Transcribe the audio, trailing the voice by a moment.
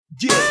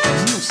Yeah,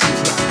 Music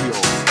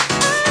Radio.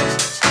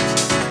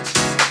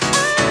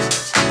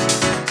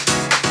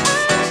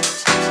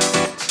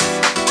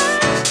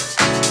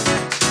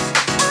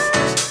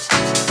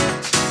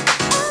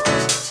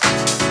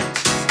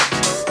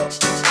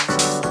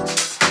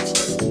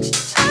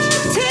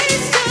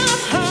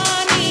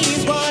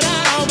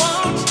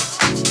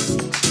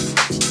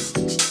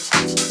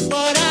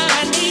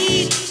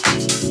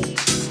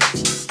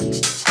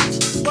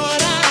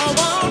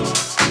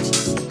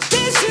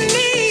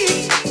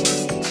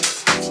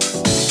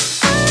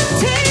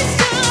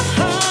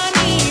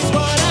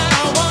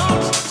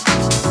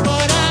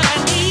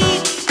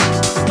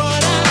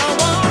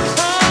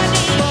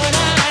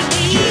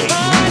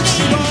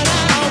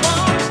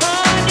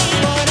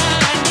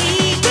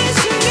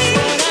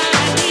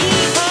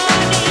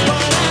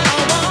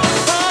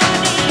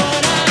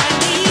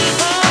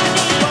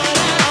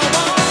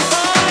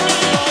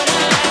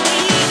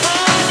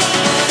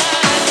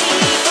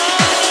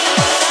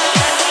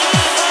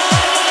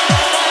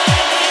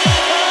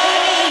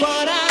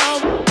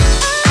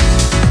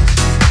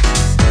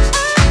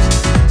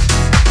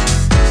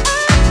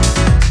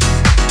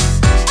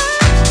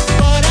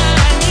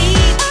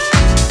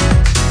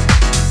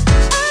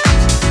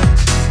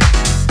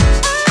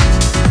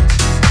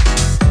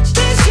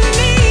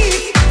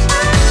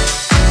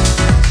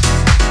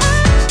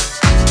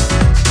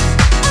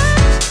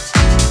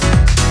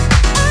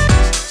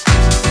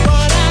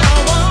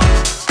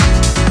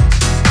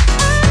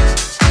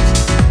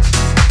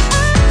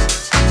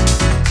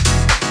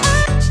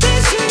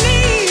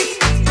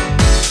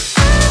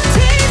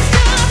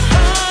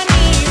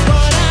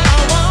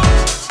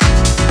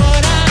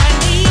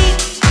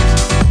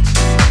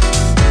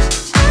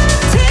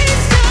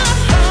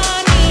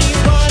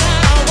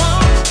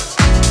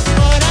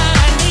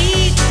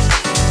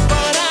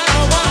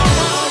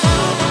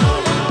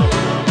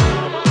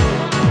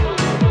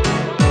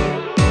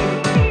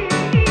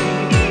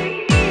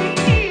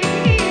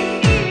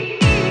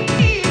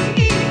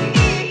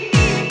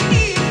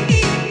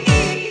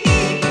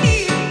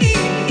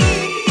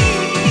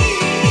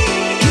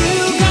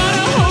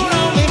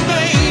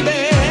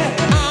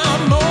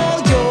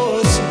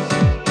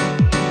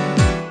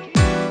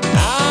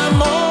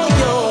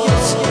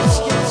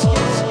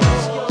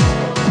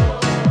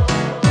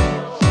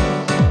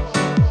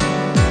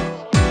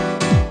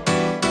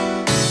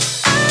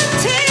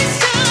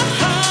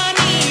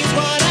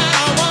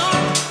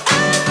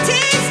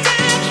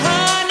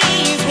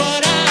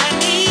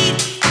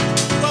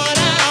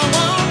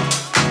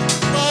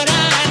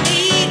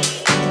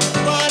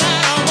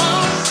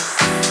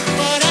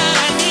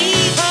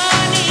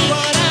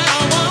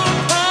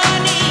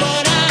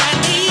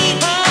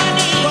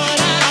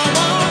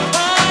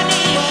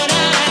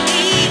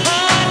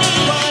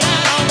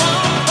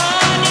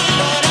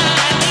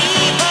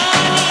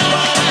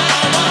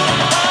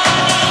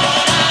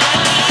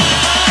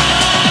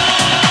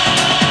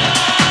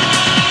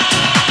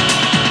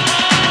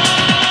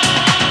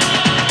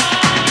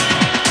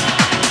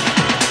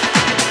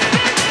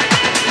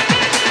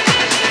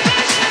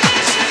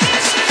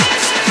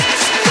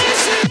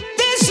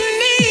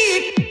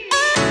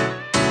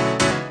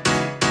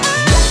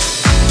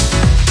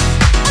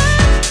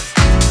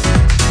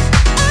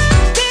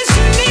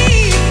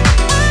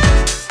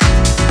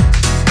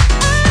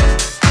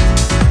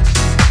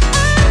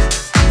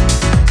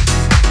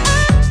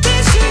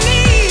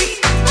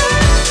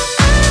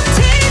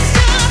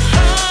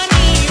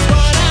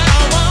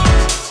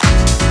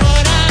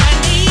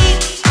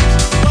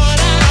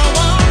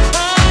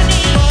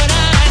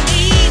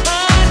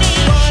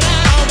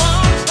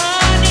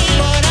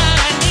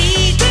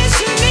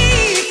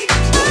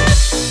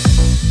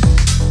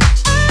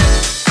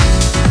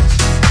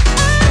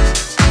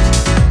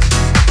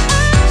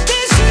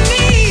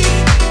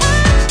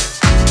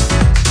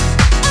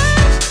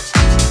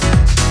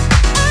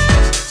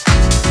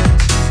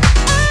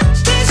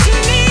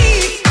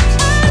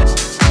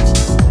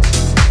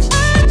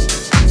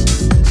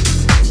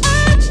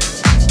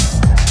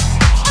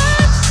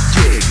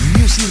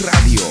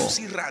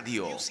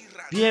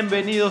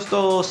 Bienvenidos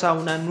todos a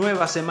una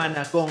nueva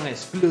semana con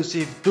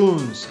Exclusive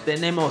Tunes.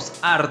 Tenemos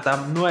harta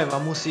nueva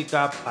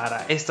música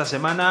para esta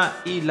semana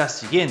y las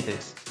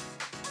siguientes.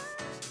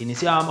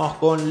 Iniciamos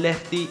con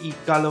Lefty y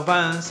Carlo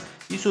Vance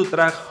y su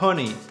track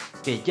Honey,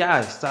 que ya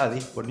está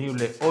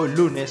disponible hoy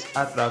lunes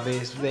a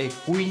través de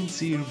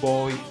Quincy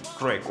Boy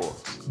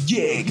Records.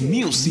 Yeah,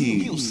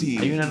 Music.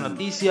 Hay una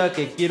noticia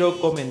que quiero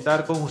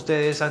comentar con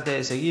ustedes antes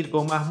de seguir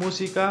con más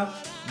música,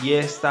 y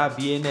esta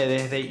viene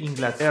desde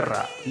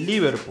Inglaterra,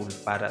 Liverpool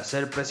para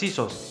ser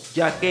precisos,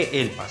 ya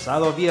que el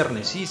pasado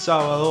viernes y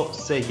sábado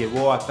se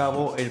llevó a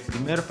cabo el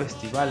primer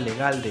festival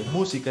legal de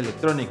música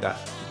electrónica.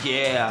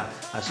 Yeah,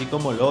 así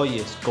como lo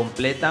oyes,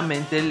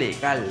 completamente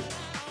legal.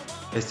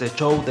 Este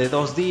show de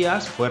 2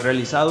 días fue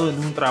realizado en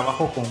un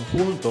trabajo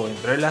conjunto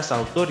entre las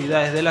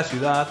autoridades de la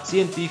ciudad,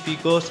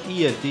 científicos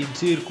y el Team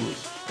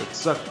Circus.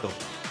 Exacto,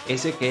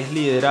 ese que es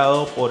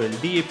liderado por el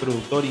DJ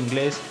productor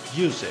inglés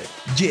User.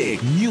 Yeah,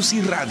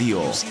 Music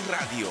Radio.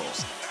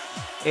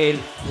 Él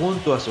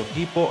junto a su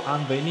equipo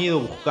han venido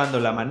buscando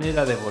la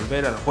manera de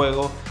volver al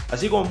juego,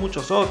 así como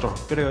muchos otros,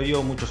 creo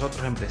yo, muchos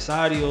otros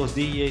empresarios,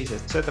 DJs,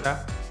 etc.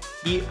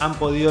 Y han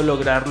podido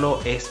lograrlo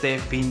este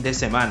fin de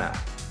semana.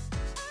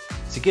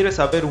 Si quieres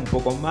saber un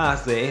poco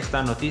más de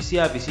esta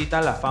noticia,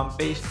 visita la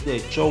fanpage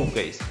de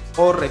Showcase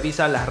o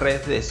revisa las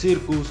redes de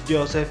Circus,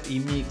 Joseph y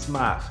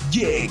Mixmag.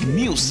 Jake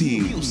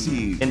Music.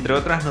 Entre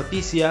otras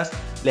noticias,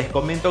 les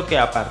comento que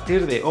a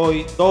partir de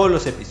hoy todos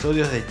los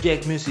episodios de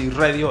Jake Music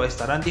Radio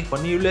estarán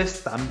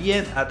disponibles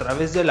también a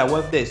través de la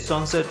web de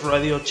Sunset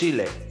Radio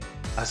Chile.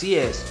 Así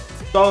es,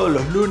 todos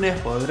los lunes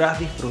podrás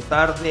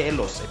disfrutar de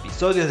los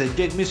episodios de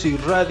Jake Music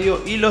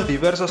Radio y los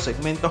diversos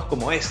segmentos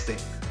como este.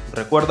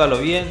 Recuérdalo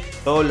bien,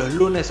 todos los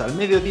lunes al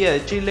mediodía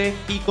de Chile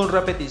y con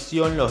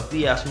repetición los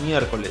días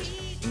miércoles.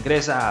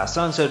 Ingresa a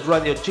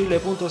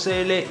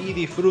sunsetradiochile.cl y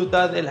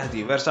disfruta de las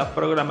diversas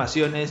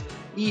programaciones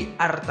y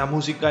harta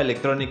música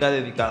electrónica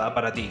dedicada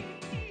para ti.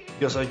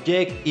 Yo soy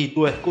Jake y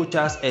tú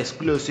escuchas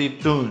Exclusive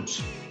Tunes.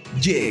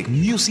 Jake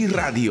Music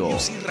Radio. Jake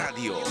Music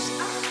Radio.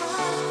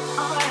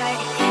 Alright,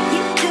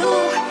 you do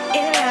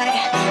it right.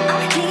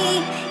 I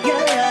need your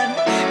love.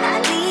 I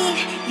need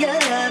your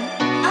love.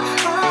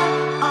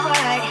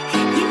 Alright,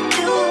 you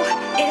do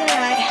it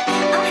right.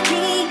 I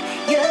need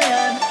your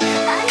love.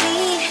 I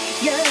need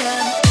your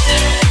love.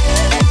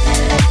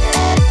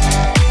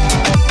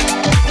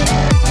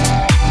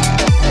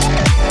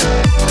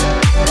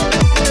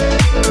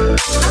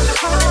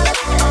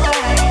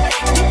 Alright,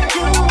 you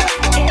do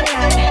it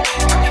right.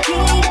 I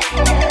need your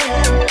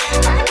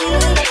love. I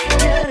need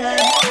your love.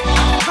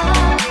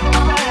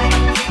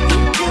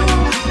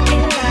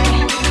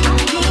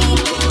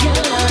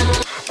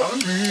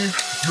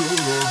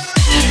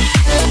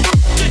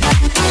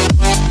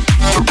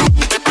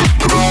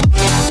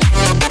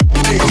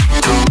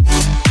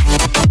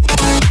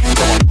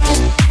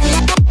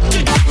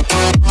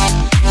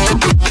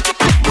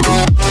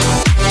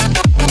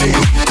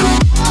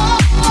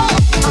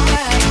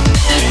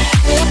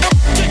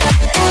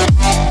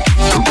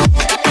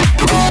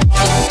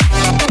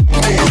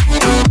 you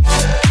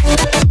do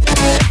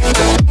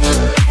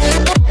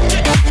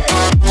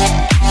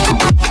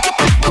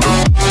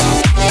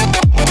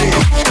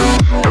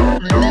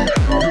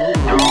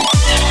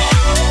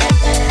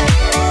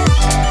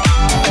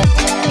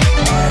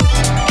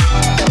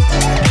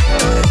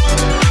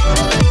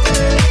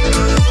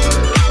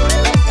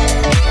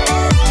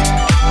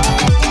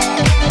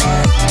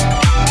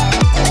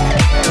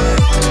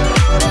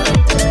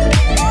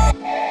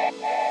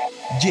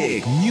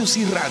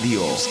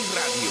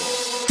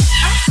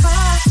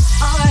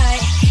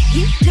it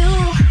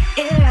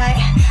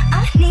right. I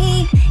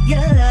need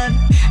your love.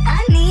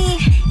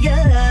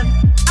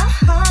 I need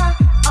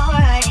your love.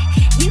 Alright,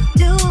 you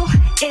do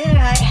it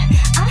right. I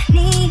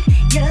need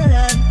your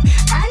love.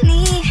 I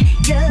need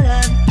your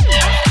love.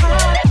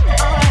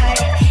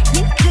 Alright,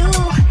 you do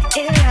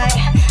it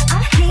right.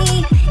 I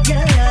need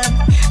your love. I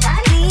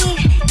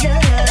need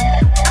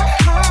your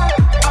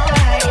love.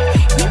 Alright,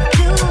 you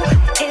do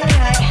it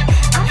right.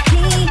 I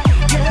need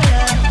your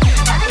love.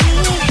 I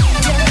need your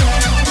love.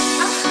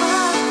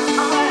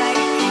 Alright,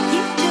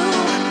 you do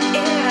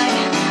it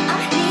right. I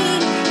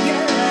need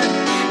your love.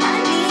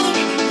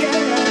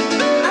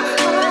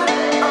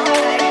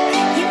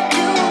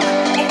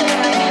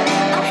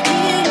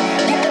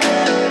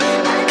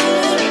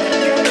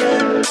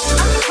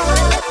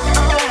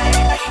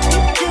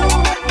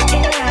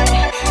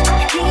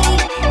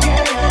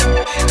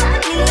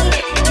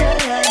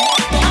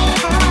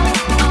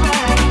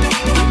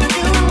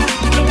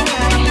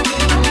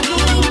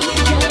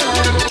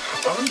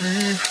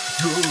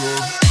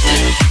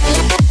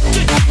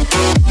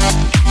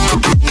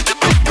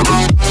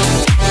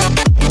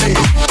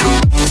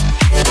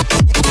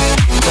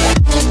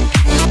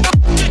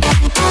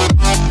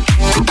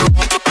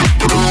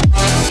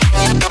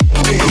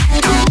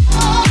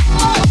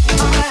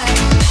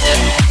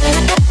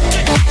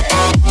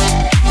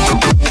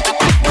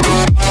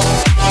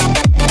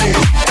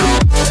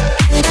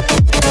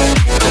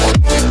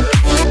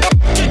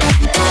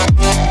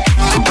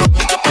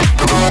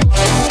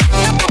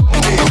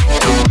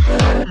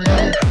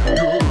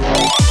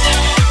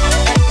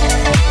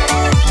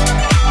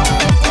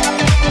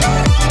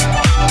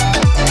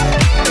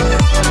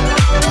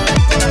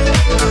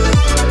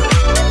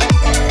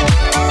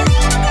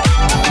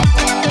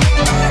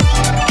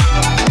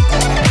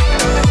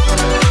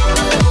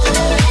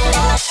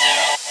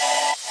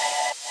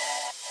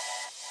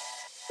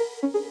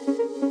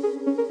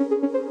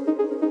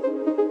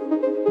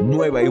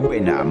 Nueva y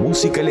buena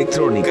música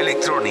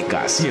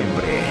electrónica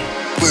siempre.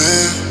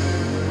 Where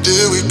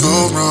did we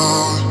go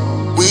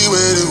wrong? We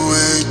waited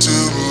way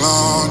too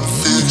long to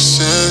fix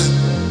it.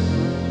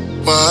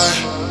 Why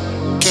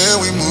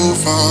can't we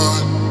move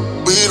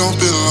on? We don't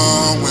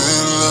belong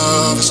when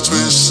love is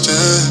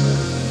twisted.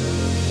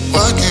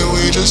 Why can't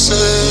we just say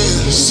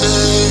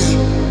it?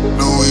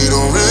 No, we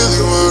don't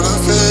really wanna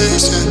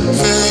face it.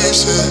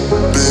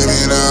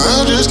 Baby, now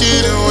I'm just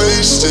getting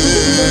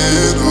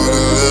wasted on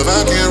the love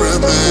I can't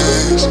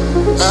replace.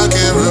 I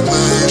can't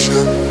replace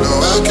you. No,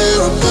 I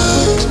can't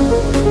replace.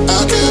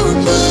 I can't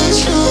replace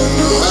you.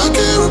 No, I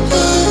can't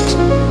replace.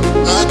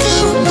 I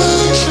can't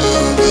replace you.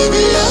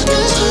 Baby, I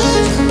can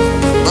save you.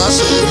 My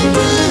saving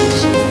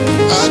grace.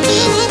 I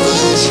can't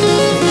replace you.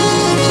 No,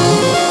 no.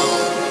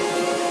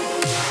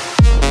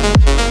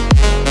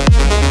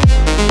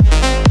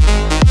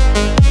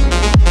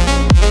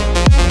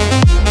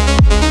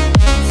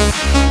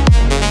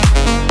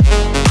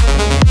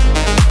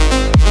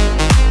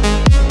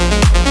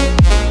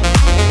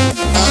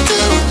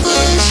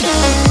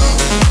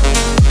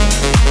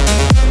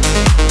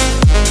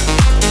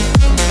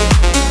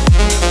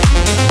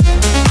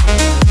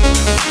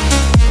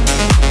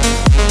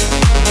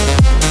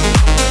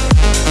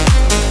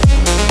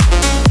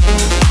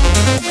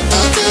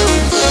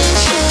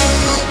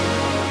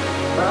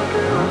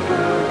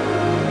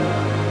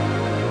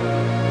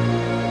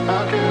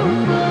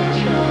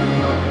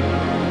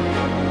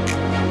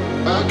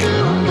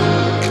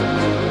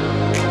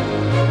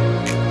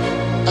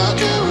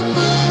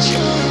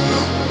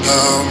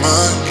 How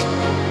much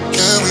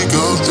can we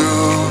go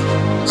through?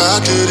 I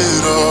did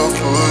it all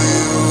for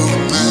you,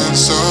 and then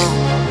some.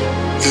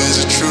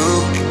 Is it true?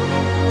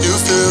 You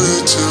feel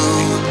it too.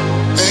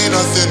 Ain't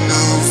nothing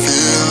new,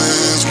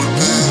 feelings were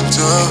pent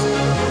up.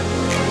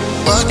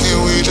 Why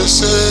can't we just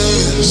say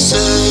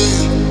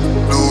it?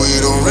 No, we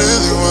don't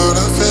really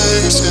wanna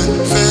face it.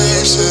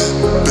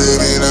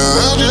 Baby,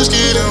 now I'm just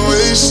getting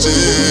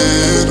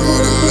wasted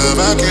on a love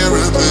I can't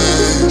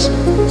replace.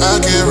 I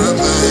can't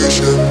replace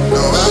you.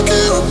 No, I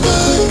can't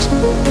replace.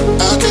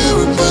 I can't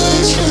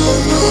replace you.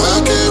 No, I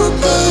can't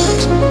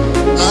replace.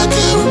 I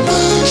can't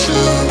replace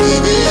you.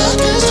 Baby, I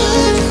can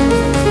save you.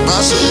 My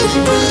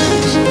saving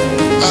grace.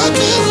 I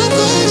can't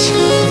replace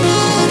you. No,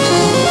 no.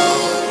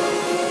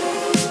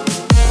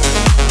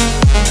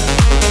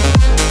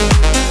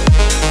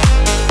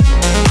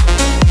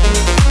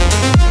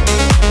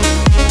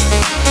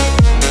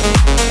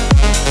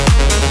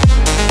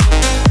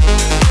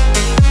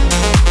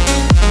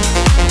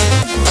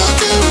 I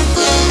can't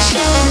replace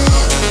you.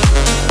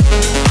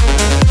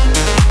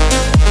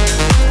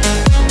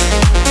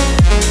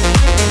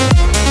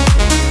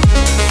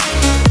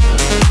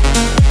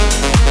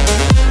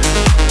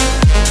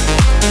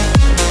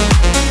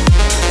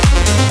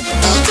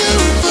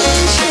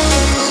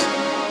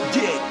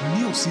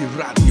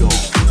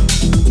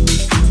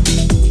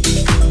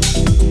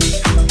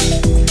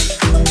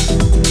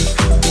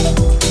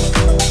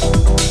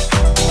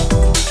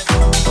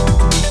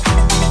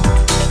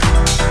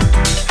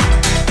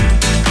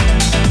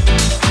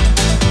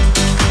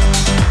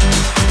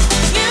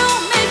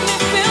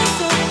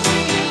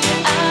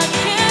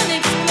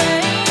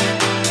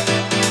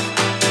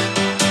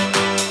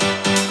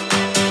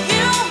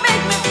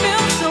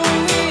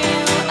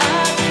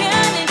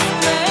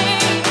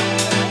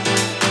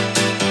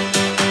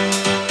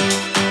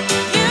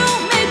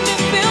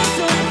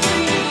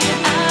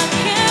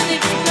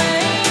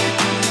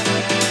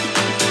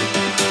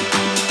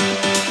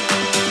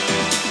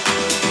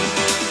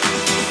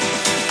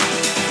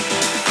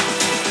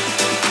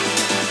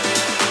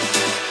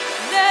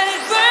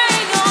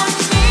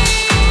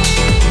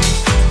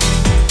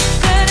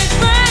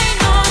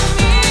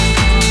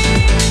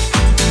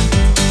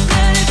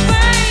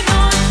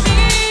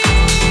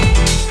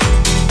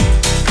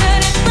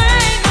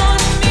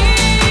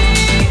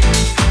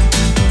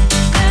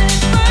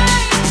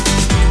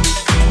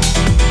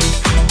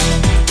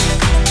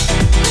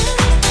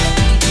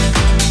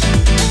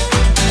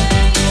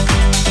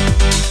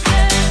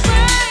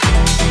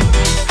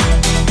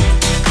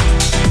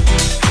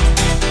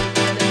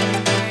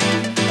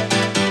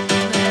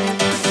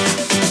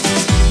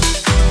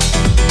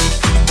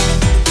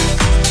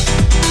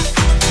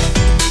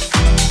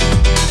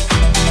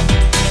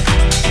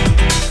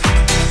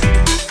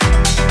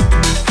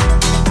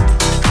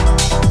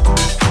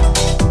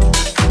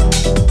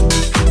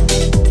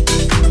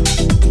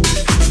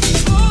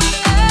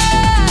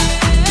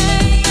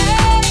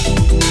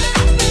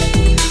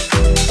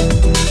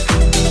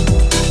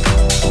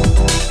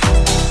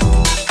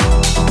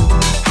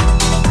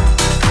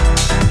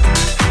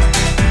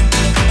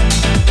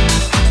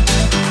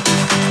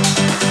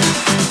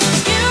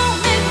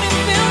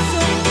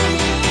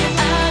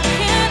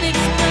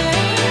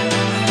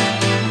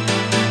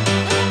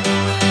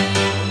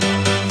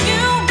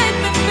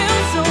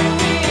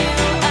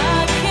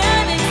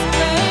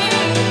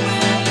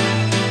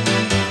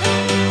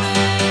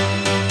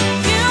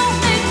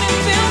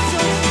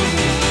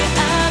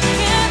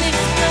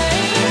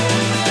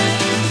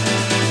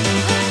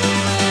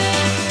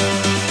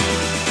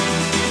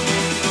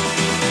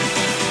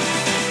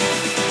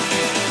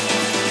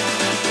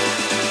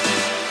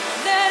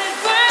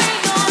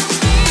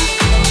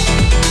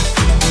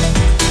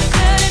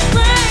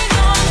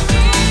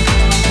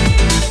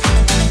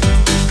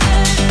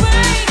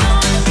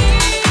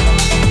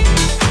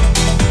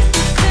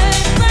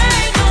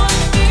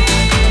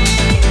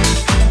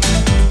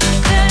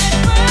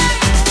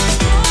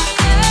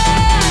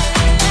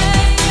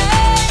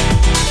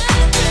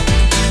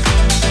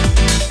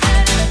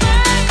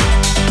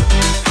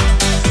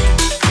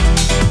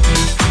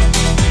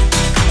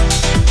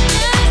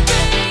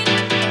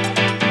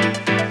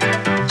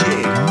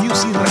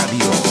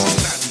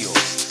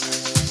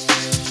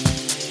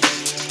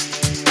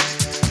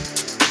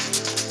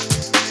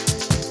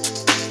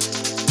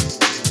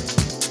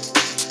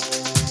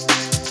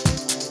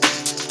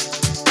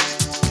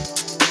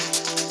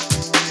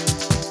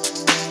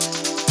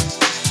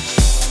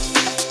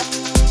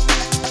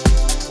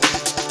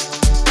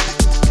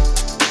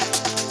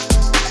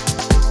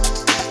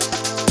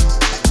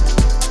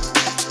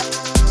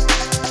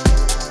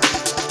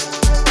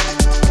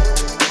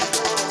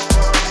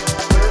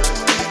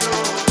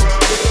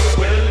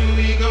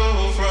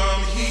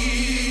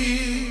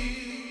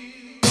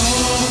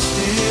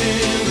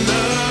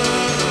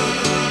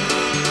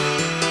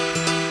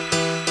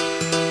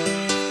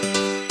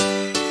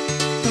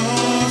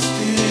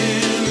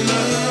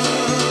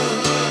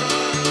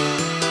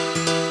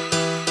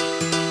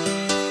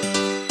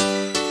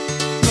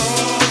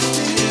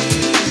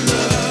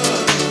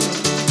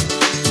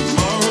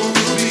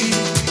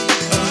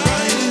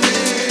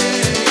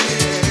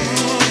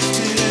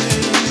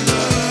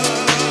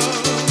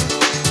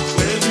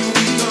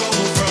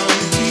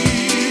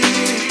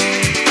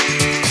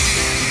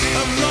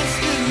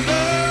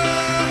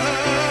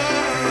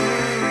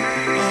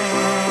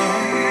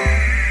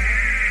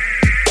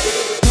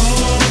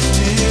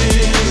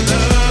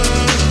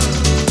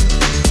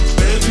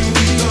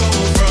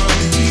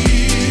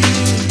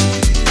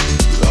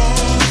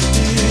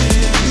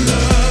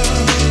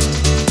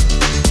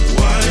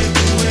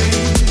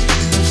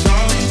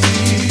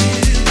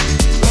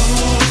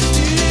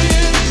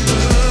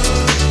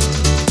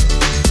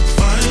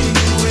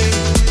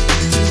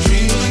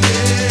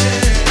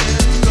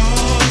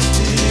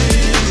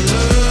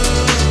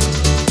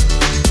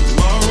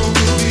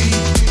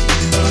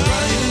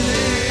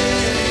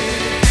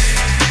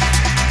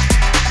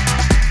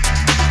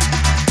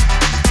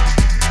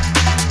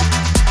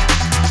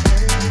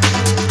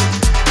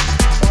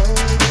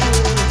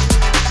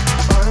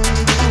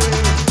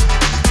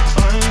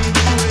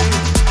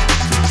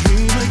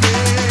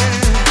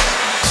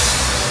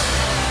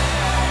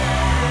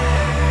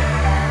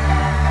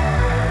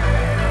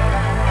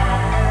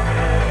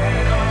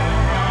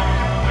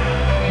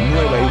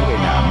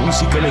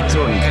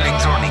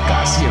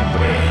 electrónica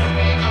siempre.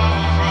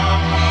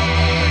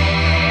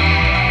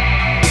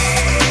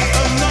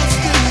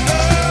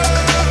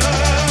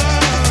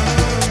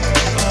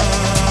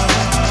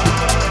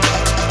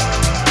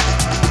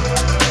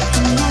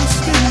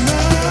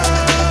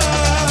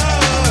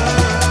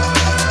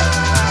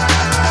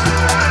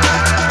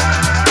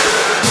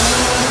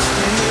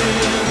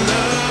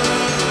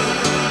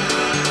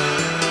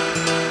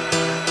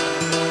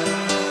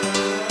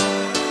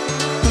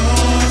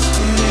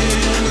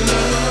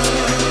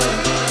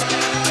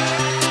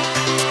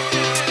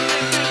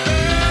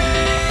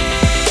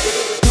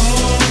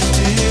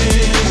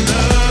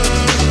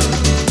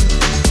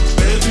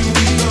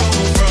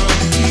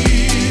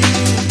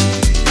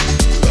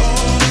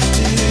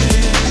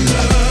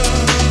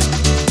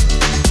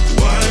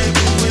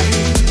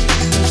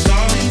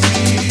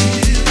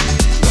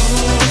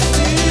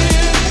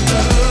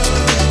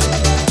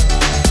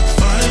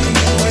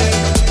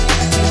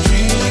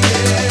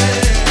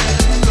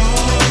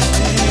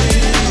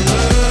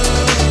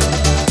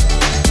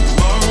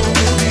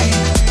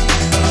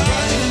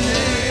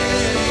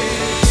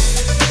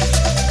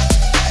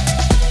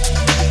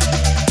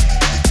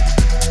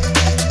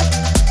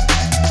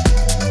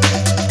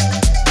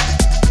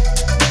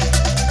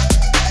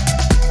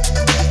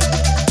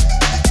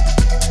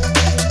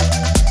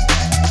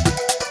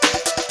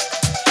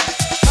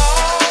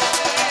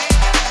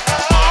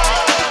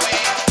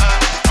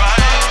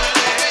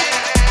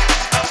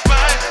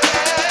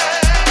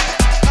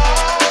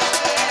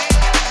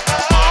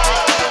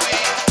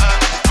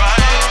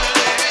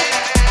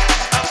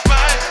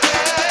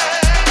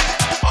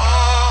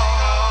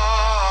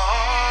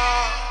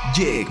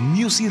 JEG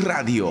Music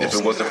Radio. If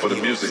it wasn't for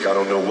the music, I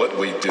don't know what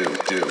we do.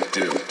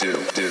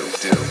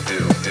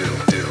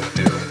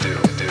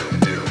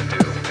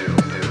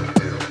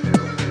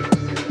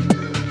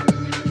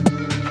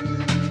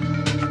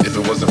 If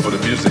it wasn't for the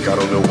music, I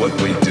don't know what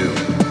we do.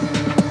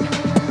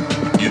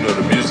 You know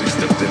the music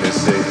stepped in and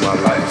saved my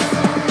life.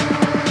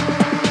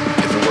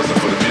 If it wasn't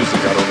for the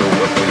music, I don't know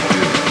what we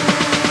do.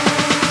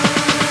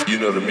 You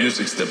know the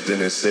music stepped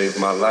in and saved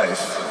my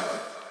life.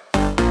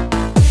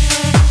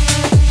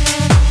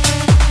 If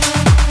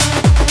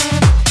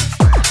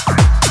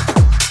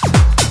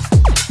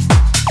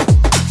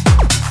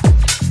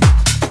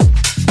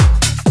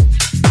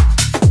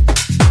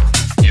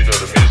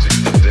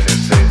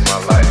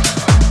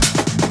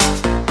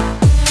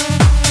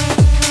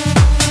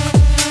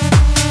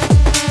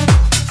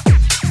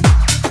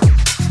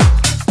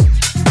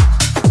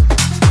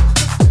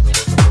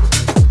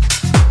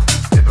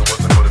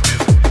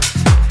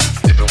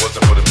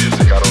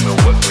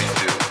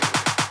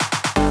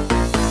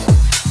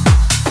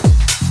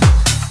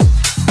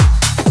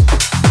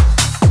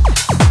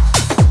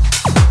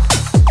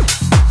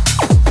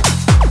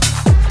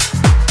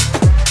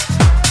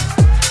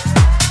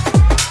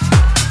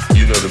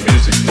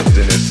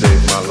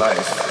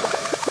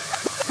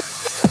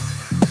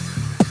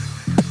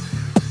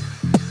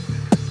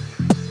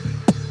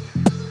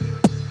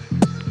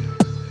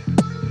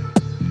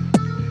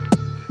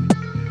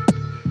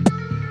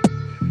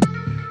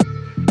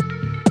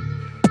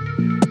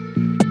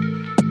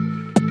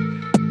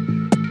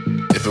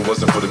it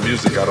wasn't for the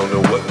music, I don't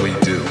know what we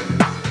do.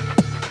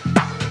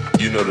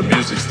 You know the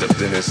music stepped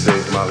in and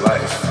saved my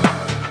life.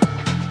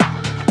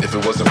 If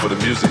it wasn't for the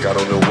music, I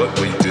don't know what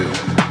we do.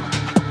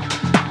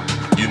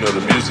 You know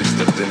the music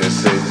stepped in and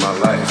saved my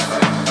life.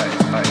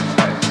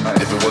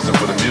 If it wasn't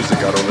for the music,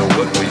 I don't know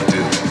what we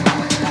do.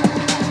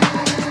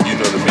 You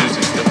know the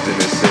music stepped in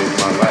and saved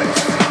my life.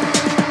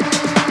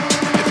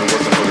 If it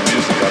wasn't for the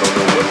music, I don't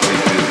know what we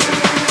do.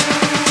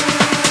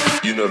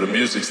 You know the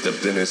music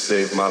stepped in and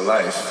saved my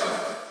life.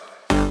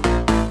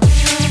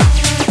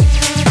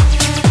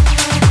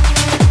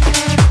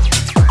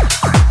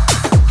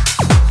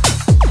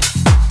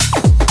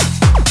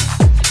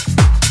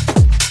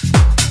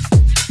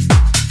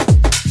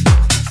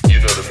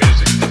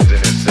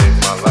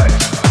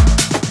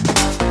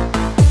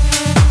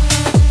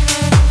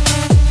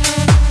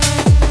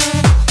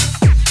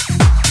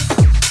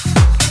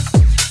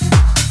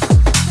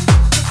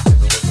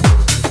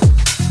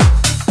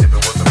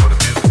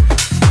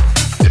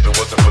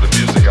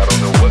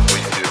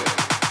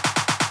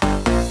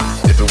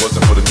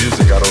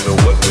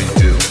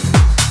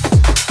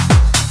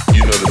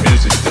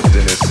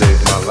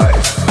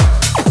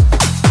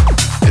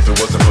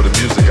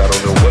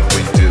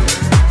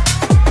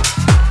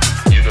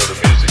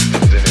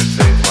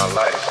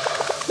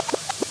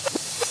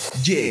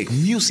 JEG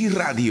Music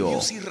Radio.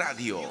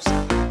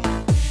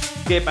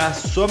 ¿Qué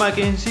pasó,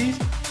 Mackenzie?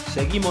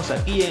 Seguimos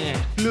aquí en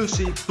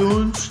Exclusive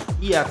Tunes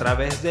y a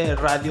través de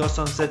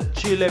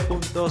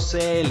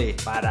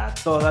radiosunsetchile.cl para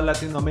toda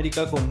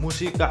Latinoamérica con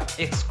música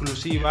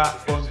exclusiva,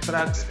 con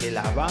tracks que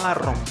la van a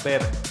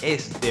romper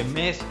este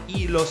mes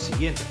y los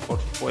siguientes, por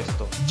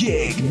supuesto.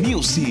 JEG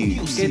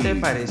Music. ¿Qué te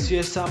pareció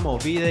esa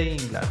movida en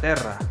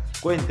Inglaterra?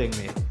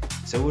 Cuéntenme.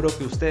 Seguro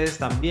que a ustedes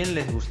también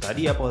les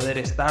gustaría poder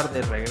estar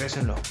de regreso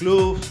en los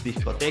clubs,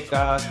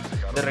 discotecas,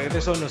 de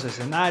regreso en los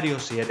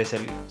escenarios, si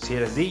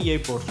eres DJ,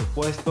 por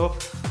supuesto,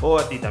 o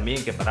a ti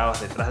también que parabas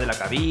detrás de la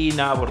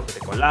cabina porque te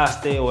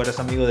colaste o eres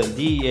amigo del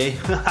DJ.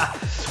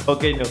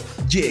 Ok, no.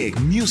 JEG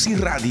Music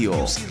Radio.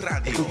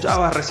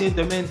 Escuchabas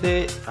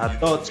recientemente a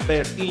Dots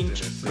Per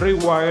Inch,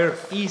 Rewire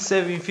y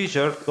Seven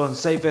Fisher con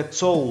Saved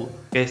Soul,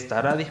 que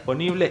estará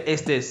disponible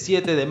este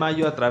 7 de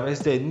mayo a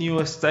través de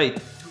New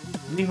State.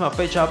 Misma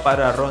fecha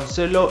para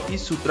Roncello y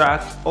su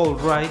track All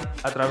Right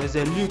a través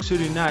de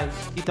Luxury Night,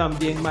 y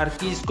también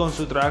Marquis con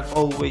su track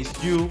Always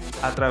You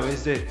a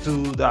través de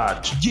Too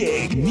Dutch.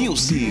 JEG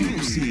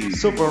Music.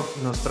 Support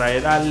nos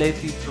traerá Let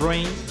It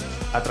Rain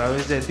a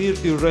través de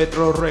Dirty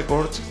Retro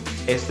Records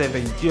este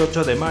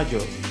 28 de mayo.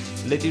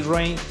 Let It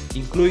Rain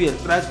incluye el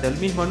track del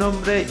mismo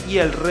nombre y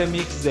el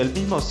remix del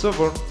mismo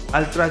Support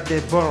al track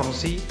de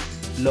Burnsy,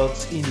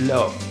 Lost in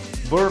Love.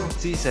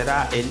 ¿Burnsy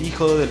será el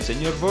hijo del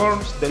señor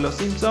Burns de los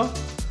Simpsons?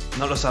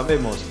 No lo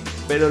sabemos,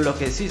 pero lo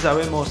que sí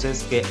sabemos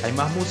es que hay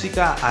más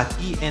música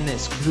aquí en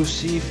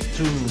Exclusive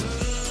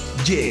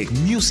Tunes. JEG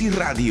Music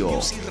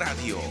Radio.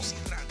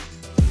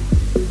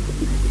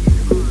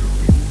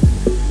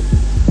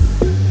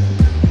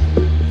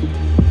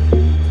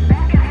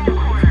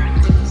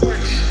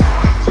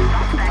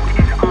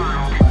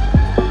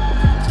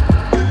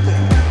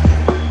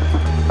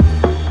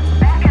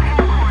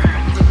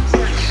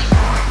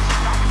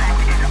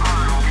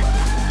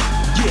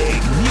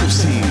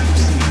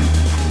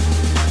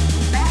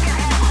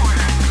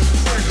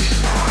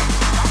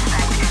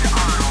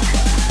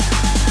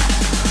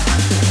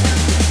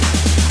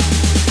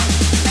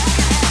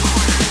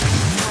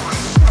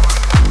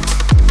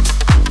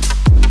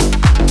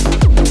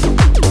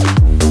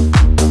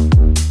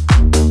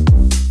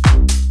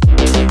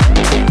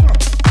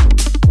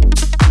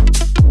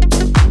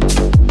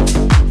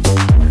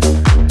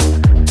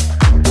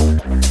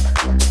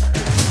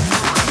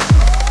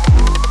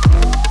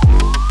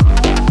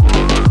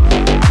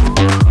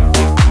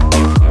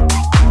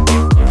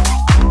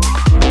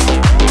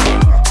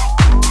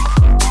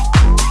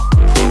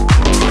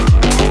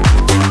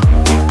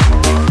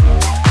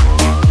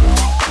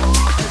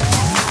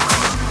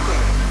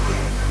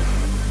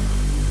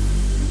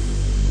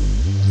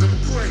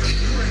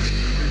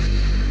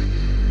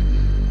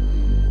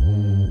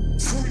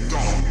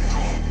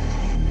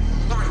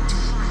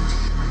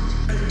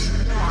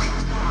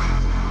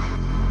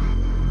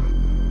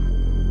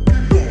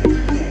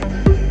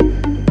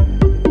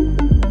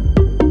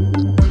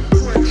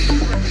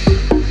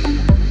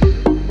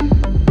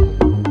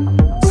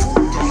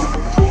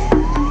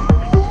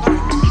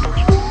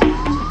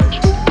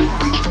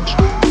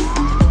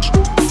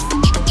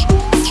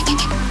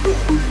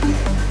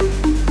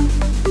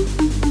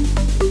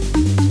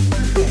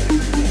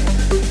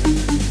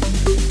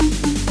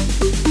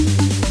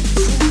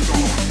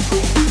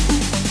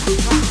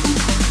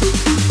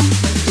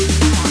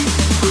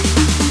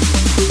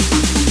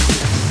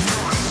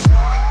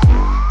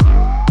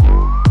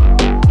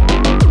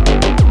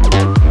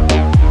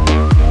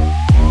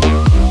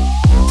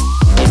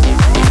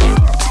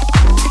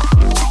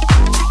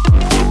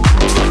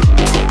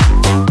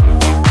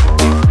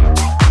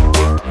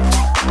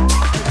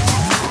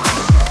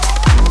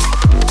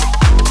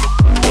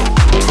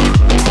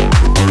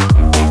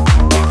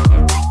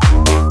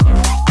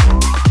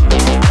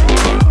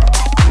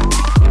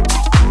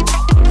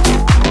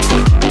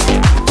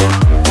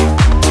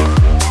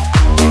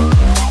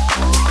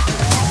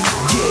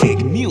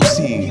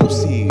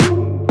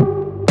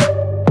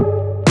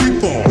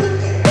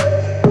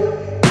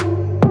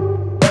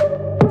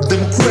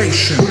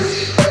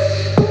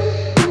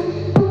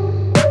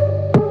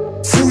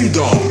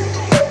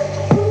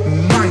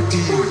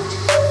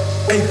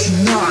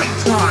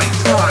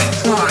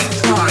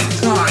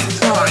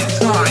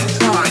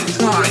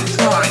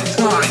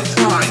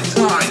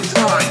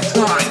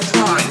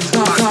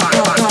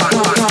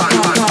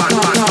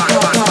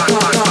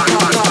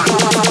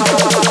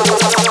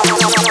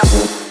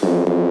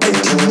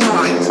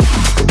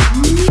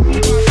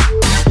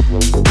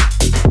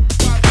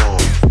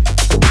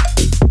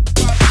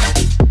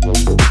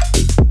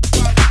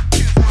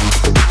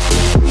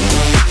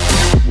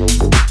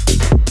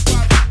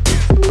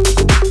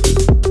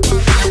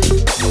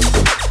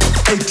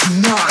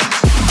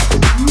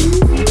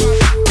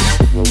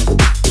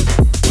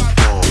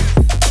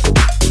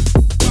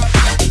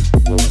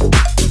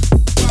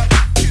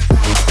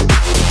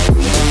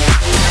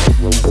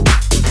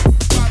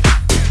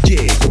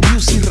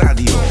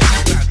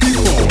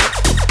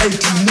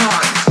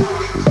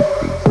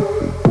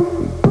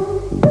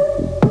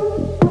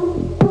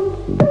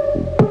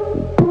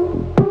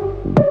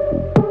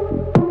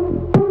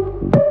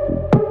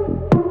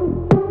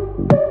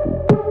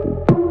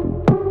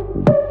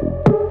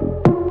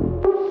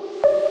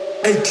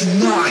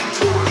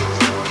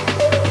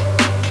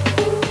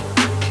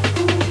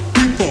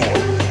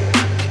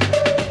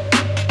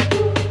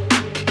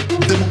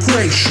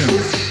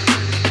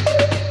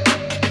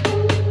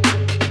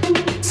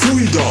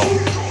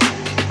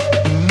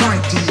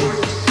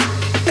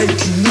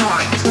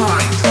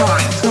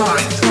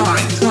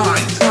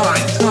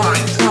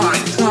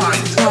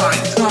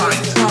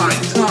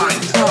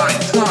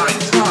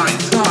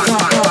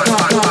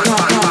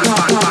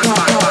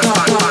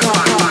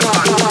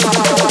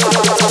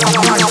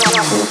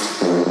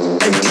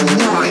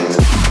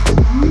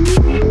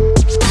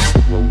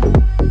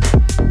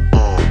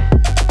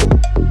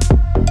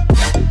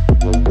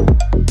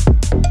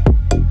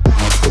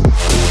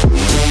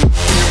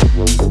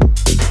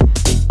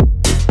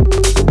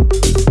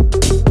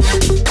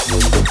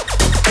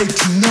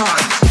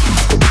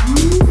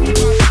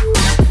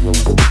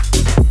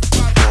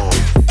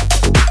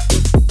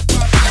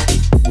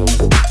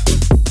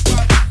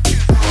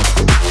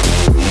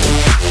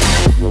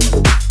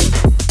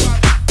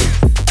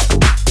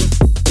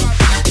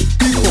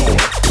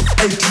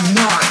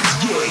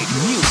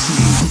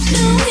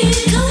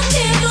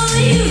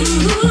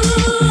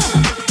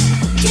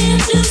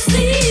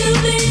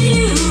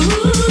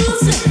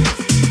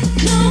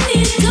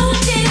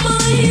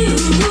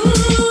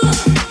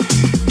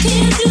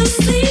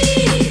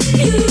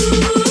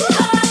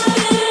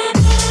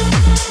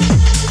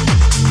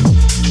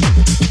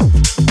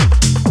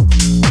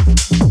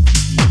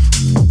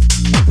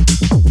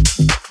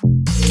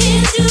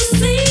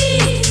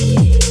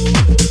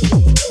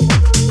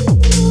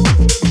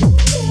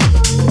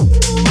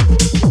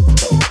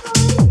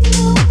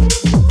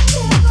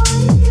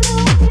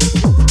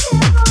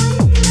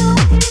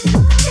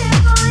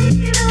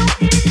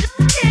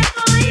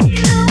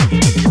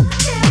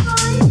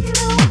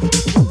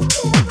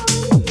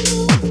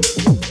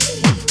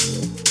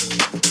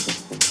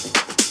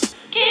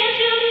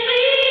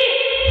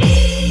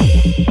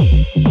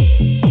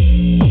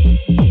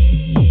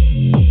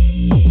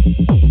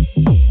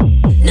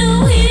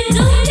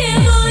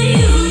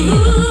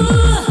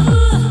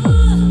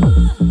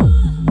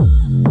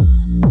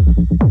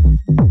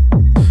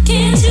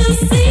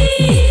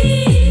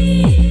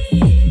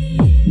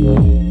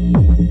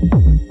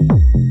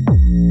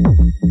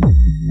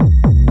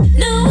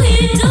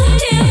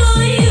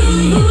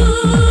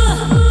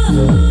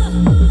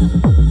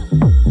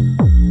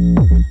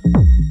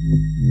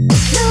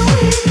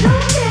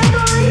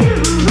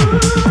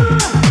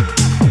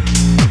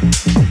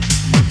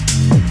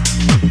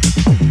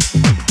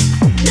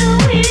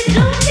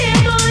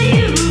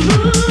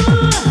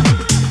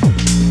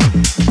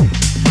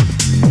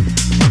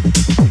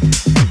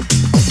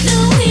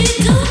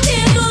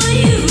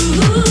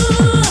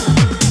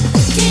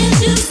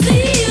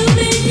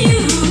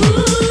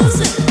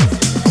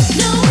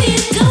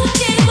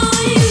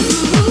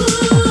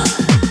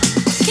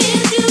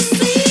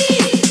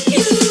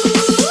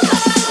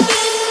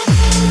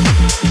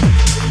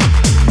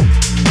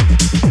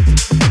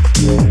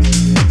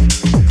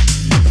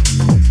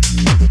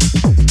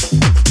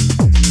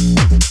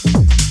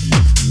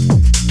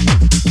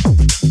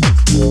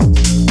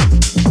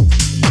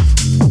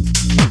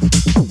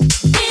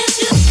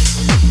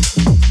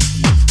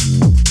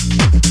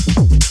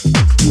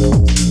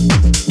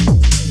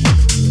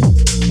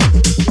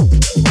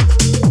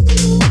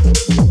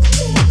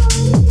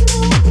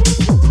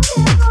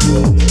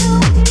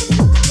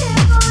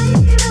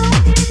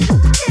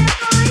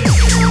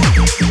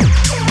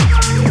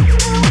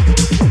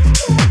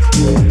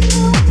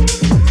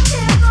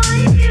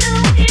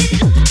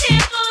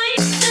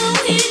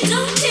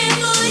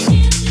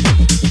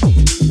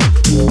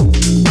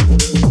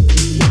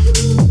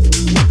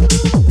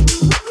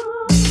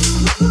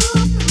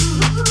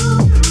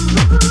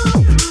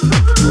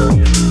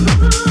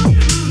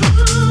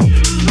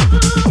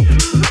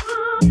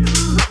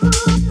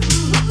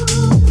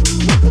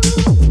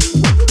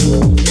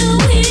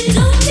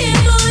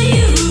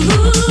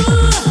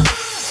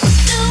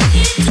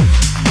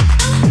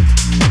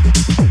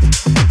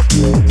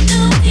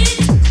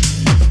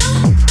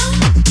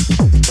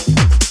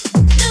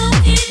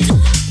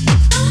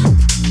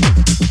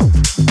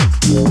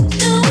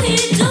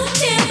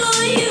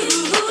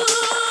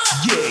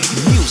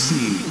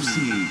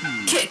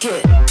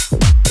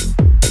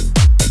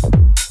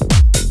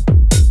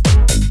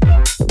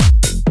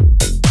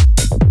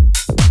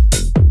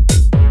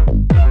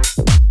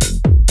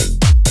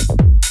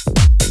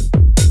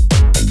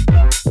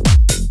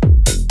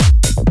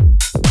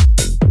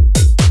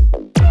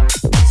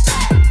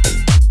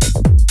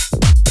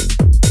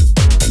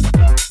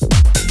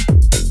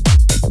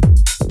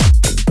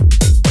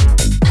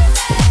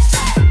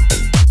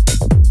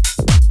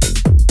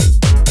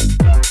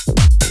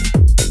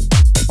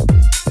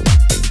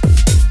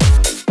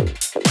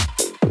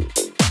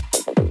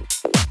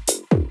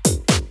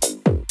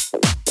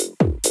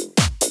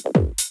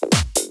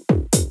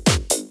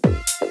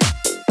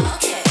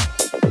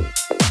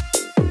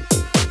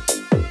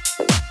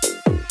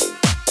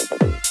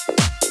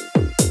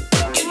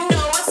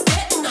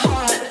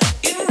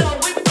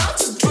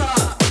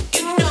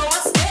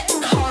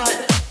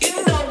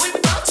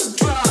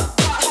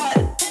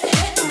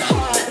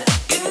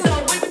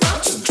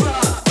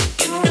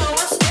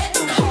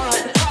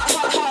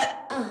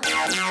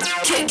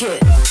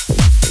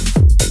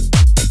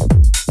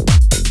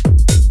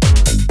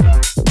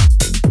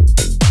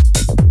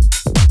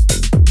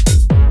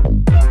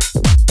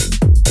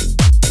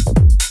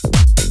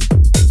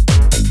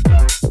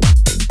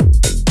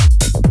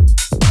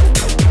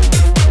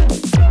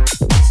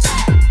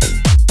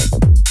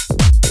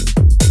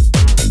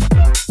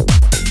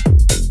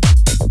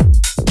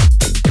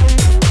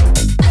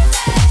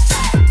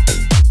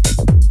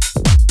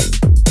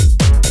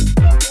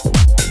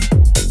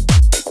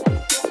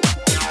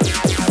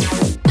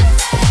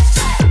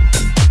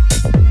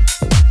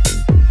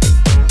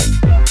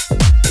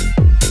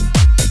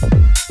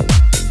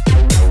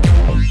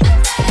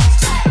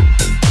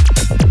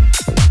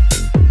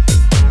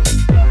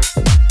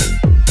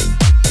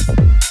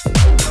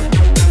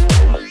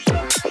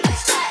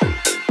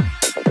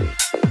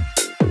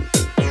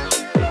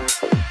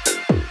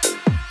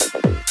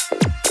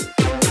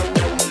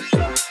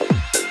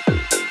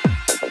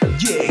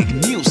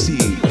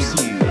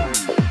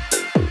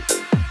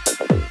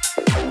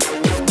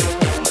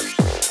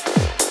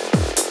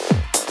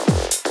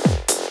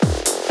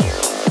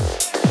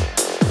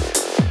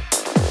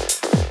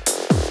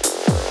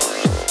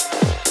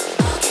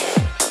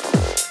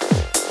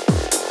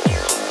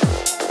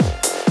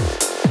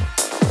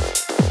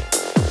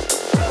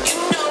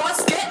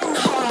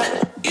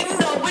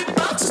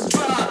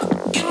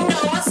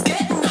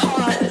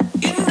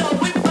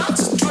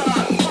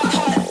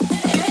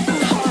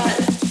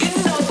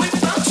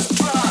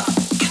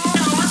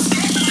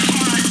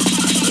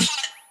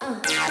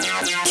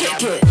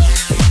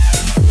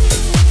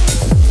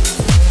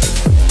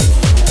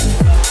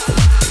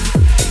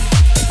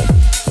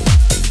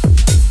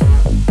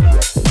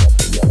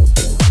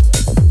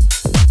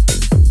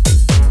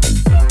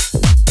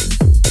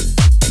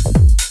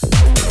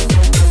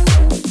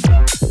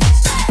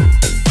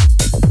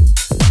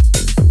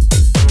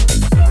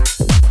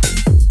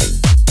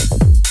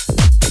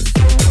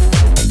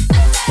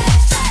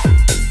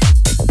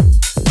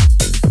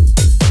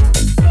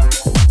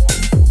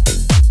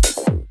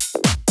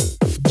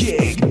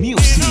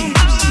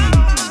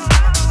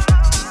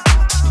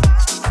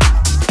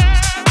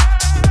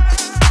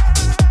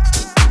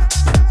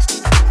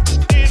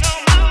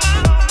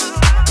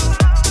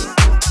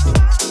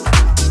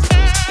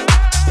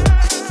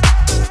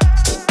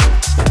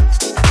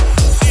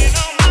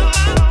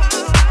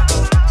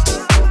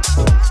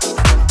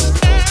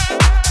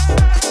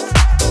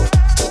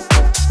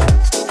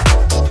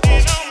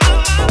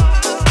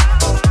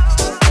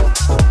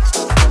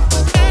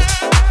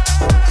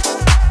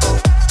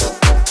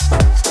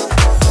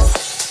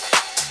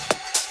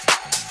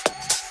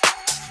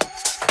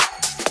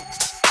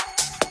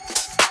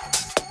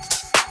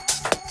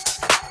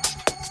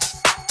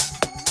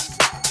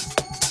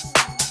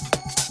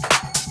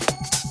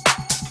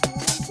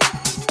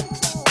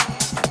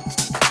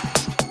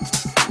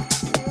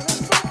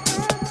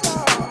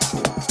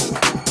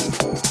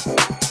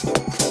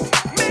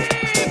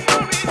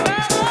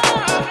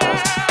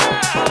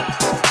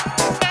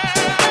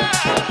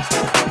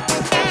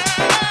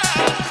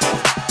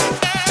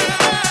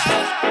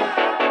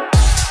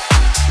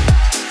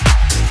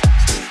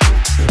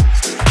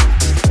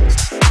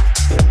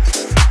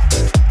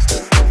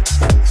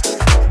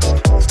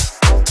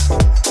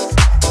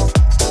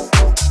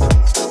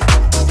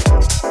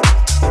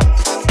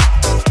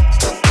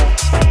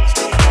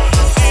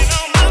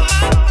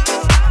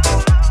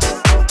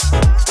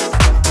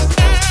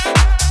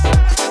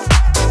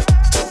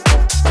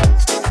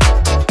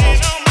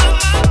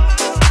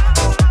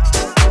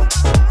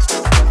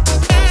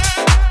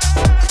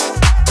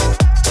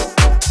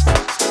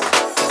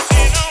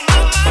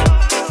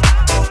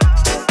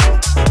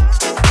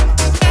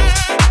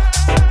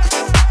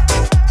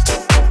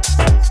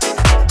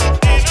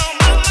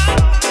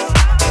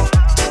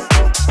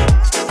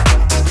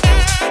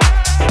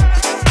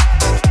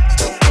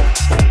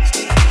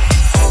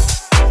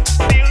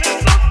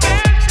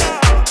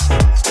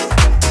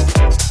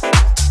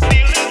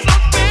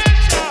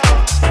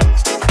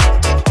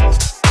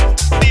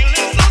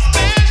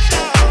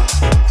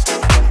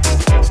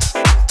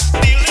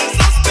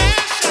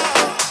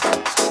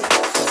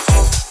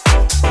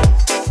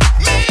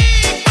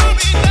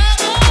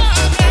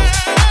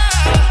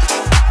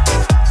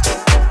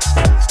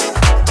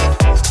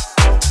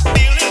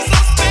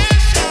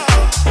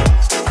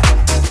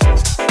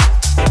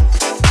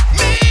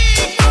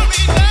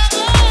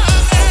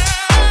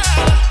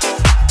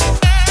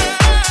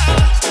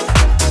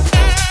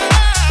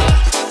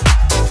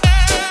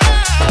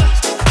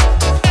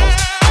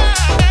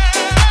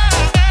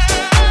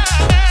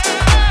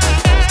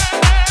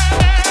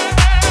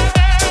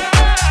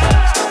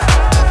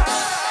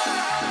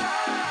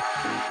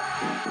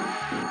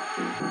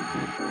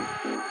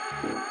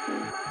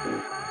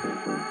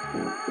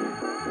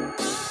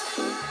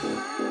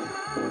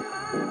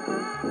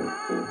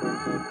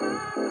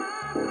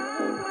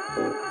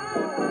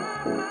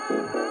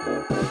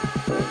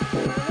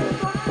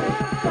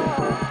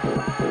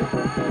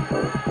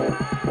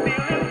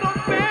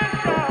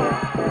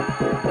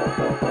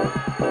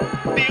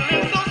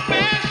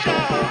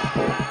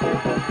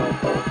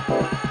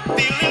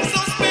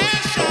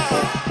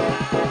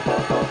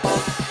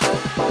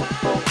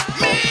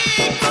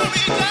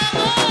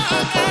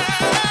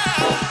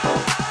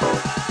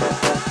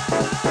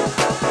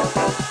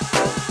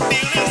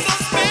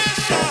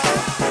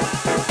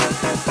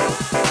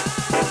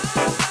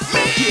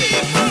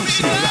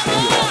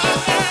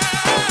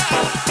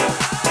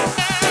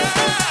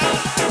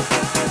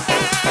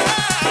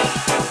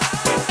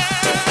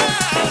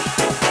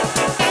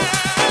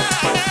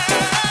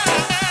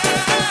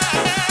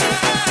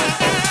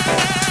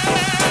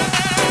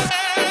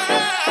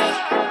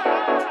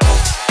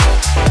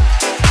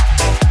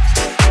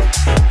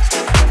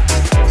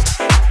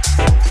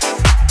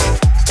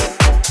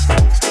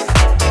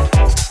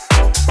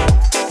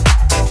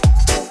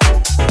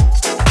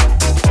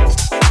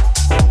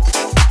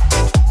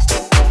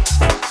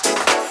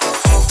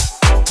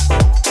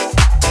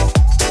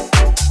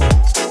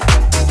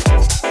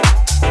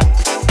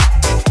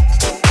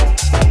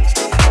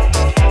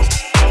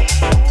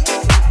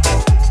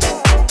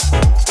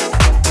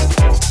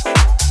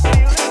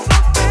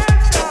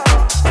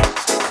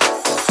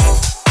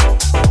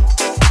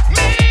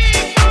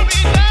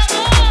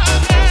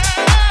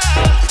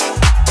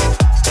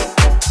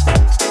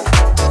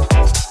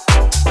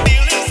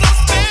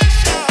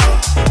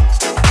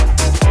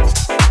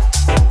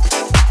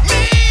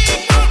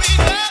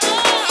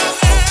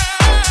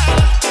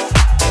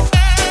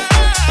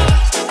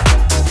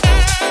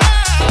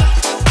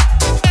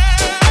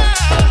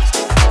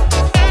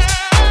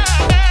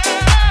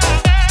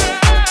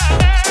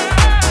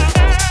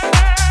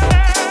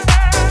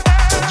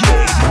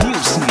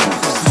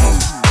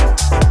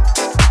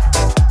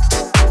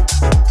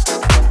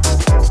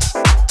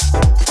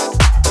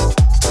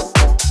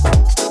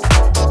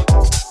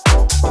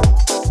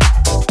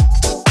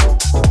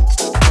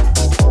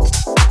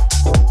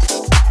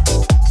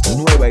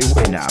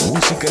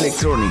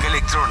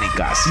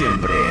 Electrónica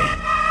siempre.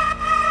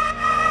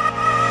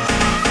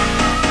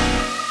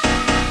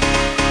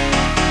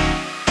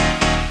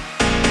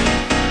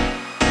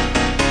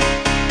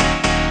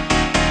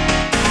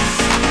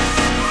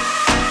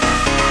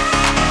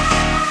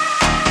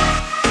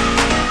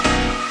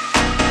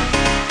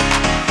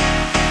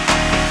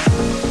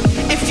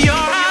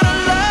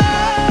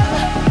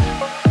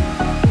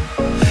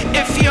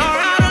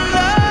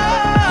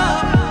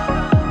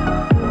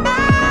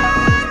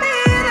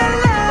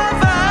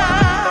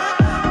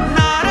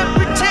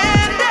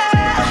 Pretend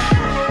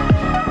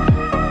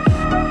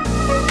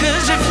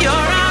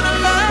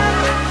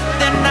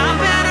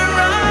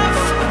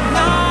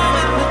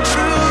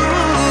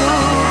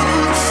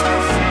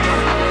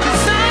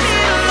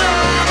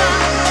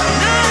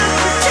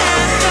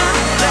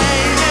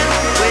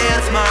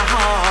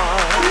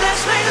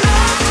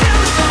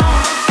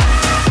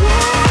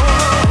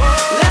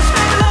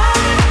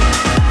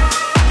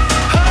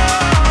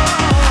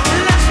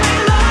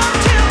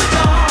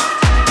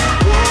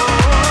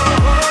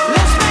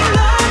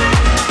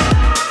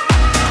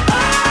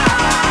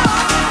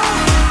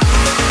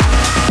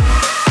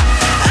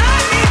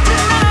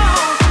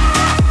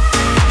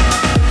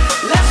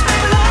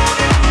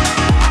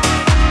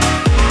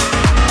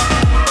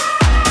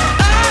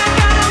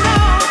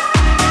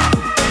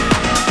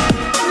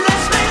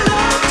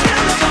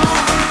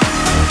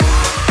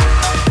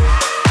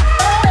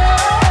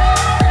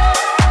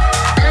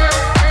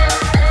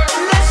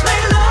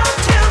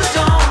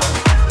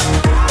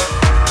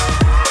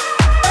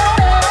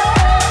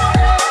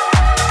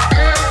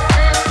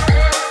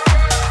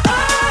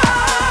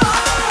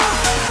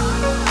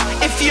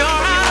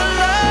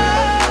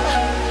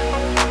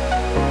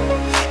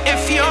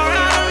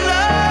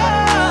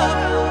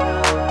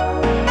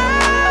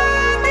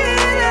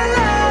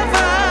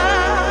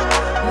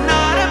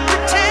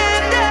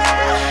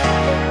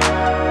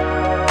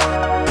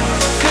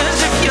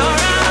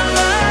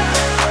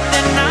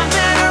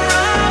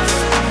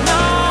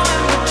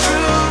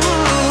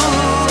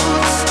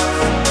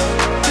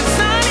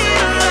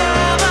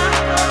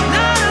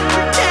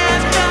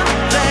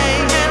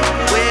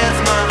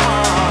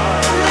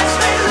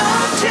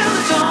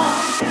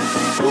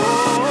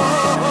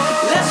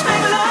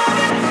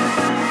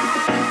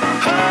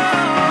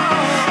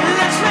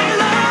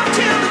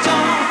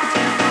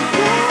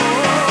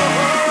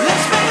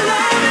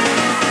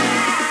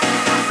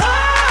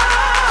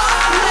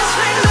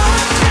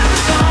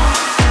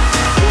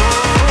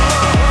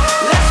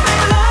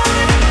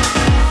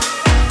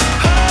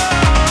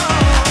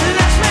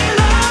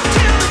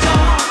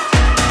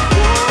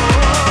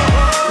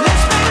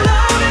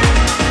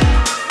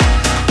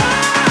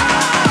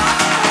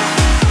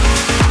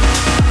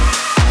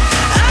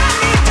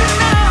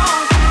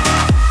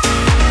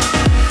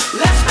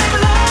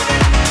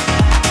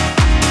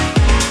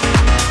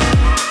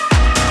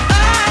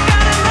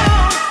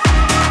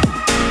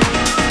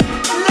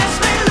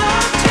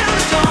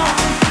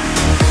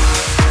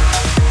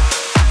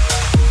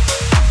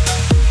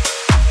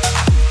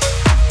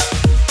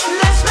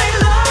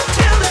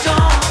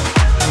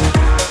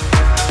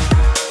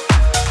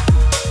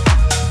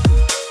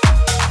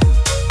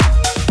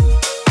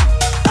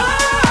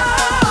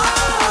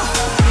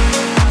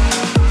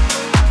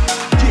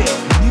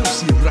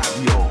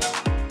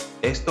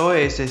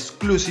es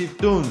Exclusive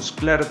Tunes,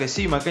 claro que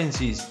sí,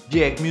 Mackenzie,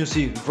 Jack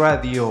Music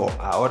Radio,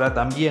 ahora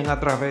también a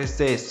través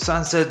de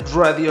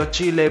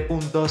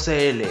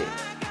sunsetradiochile.cl.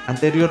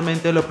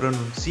 Anteriormente lo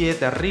pronuncié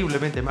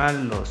terriblemente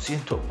mal, lo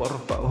siento, por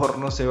favor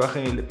no se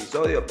bajen el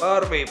episodio,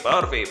 porfi.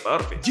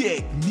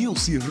 Jack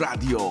Music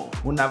Radio.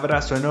 Un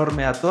abrazo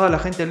enorme a toda la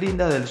gente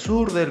linda del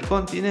sur del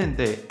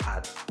continente,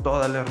 a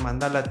toda la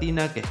hermandad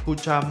latina que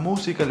escucha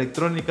música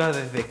electrónica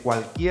desde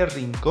cualquier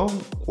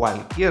rincón,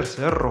 cualquier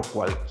cerro,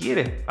 cualquier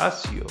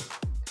espacio.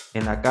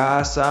 En la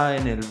casa,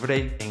 en el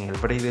break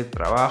del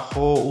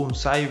trabajo, un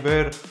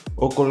cyber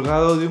o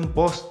colgado de un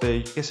poste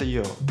y qué sé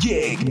yo.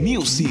 Jack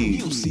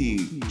Music.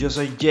 Yo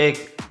soy Jack,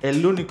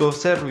 el único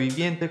ser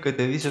viviente que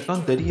te dice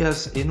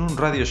tonterías en un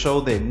radio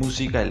show de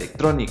música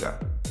electrónica.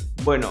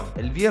 Bueno,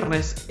 el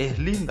viernes es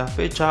linda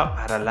fecha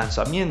para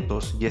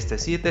lanzamientos y este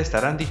 7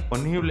 estarán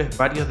disponibles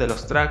varios de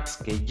los tracks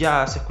que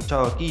ya has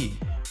escuchado aquí.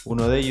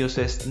 Uno de ellos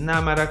es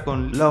Namara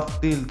con Love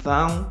Till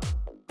Down.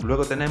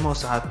 Luego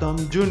tenemos a Tom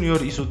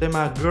Jr. y su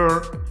tema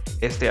Girl,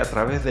 a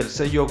través del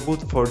sello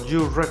Good For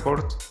You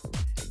Records.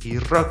 Y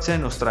Roxy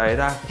nos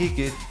traerá Kick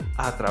It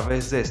a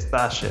través de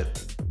Stashed.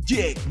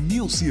 Jack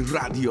Music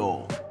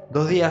Radio.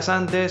 2 días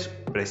antes,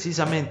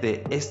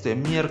 precisamente este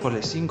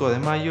miércoles 5 de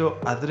mayo,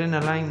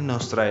 Adrenaline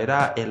nos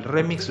traerá el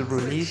remix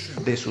release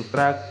de su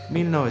track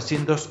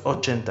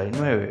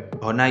 1989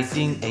 o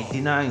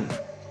 1989.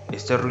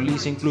 Este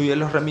release incluye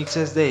los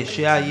remixes de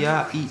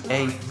Shaya y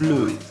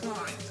 8Blue.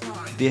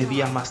 10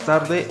 días más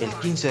tarde, el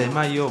 15 de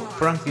mayo,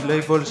 Frankie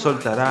Label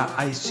soltará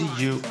I See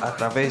You a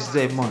través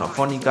de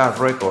Monophonica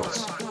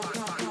Records.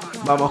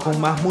 Vamos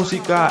con más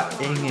música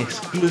en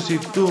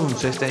Exclusive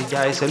Tunes. Este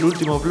ya es el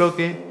último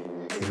bloque.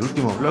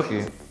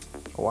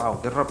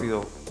 Wow, qué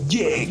rápido.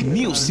 Jack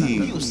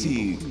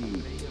Music.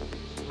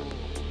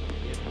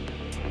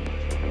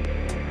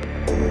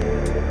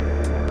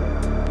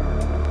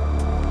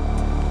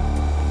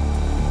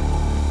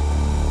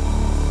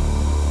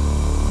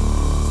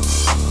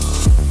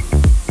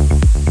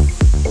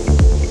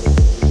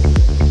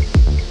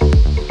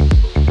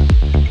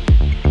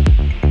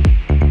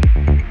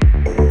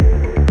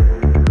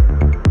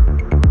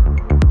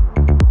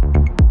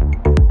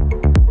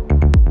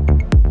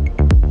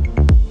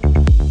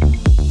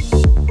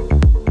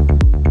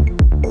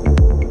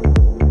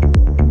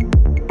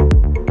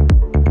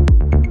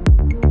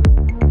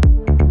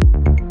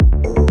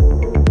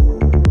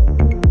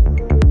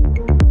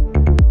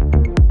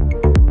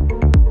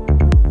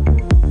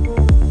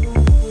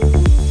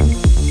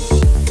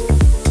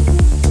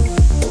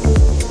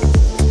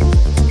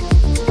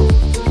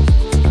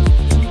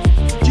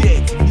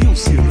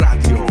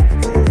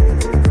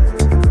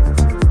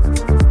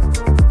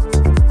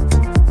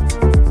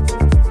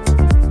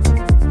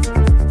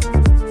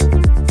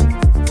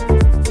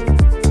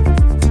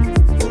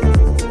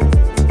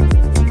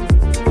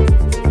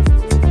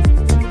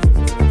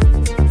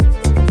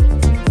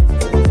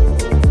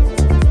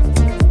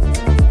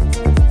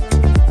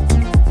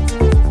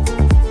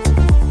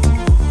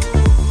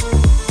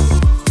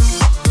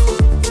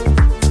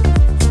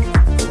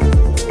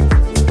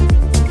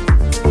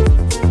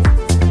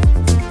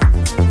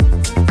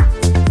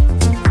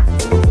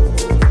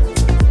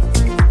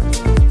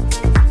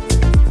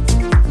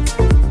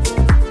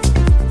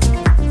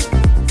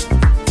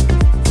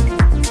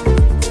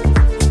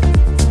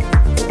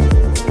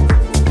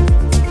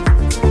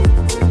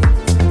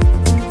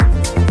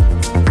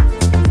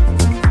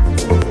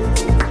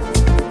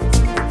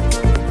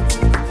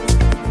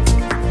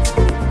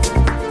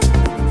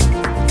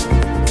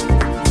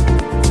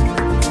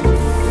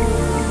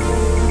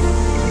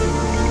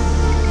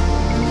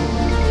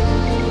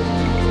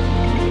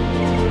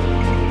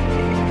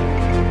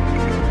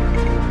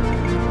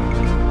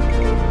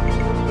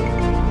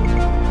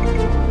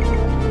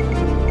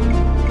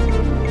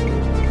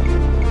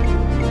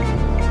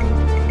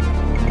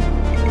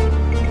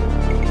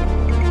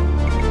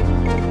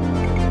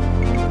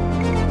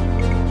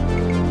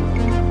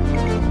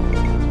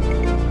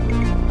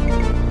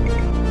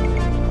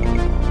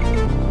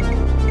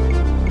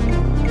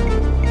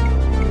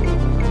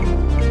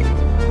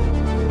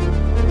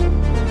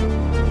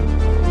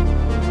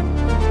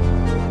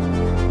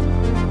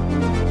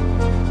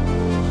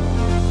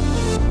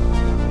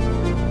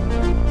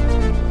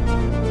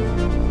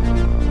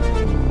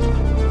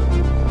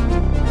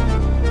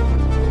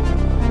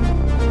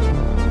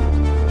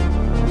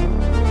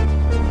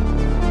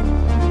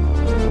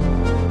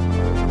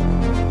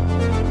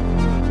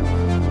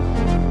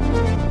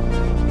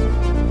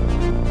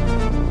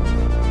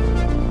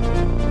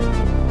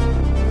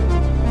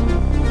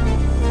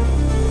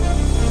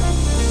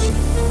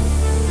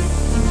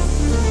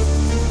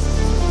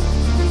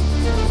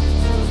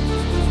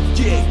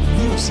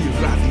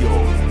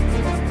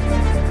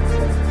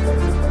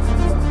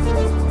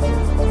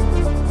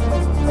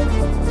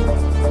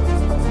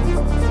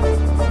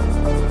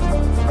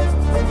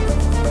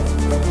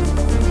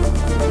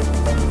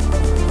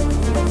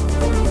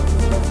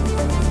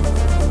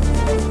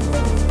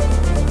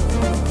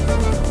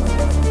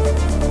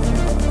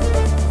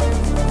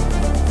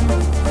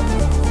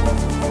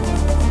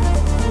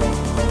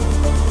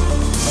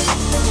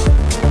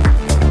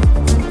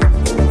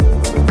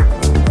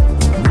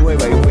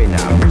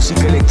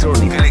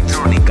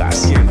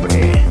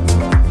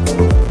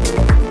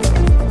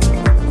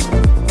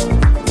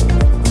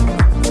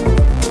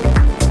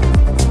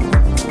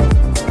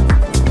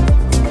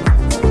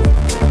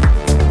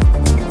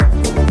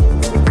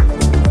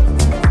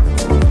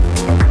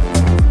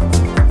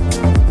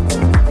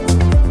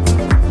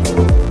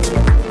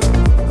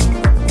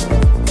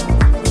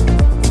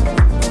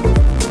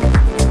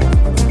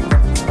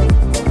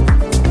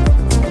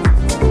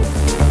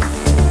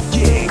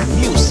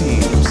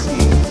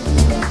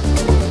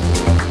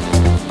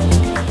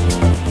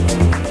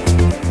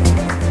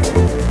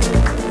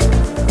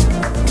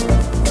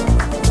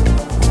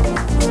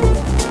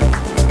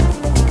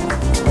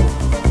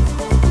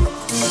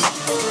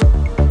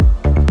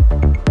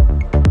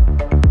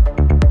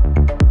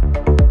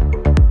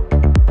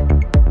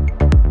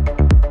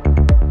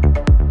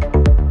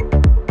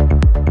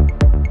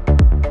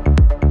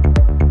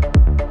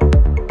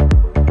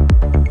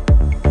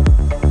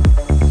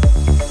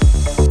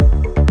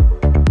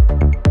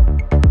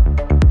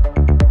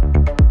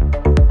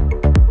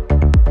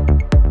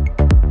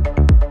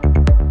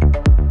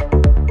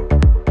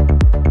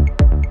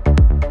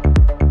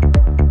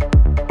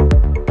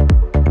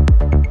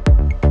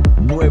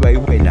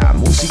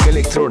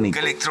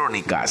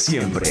 electrónica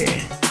siempre.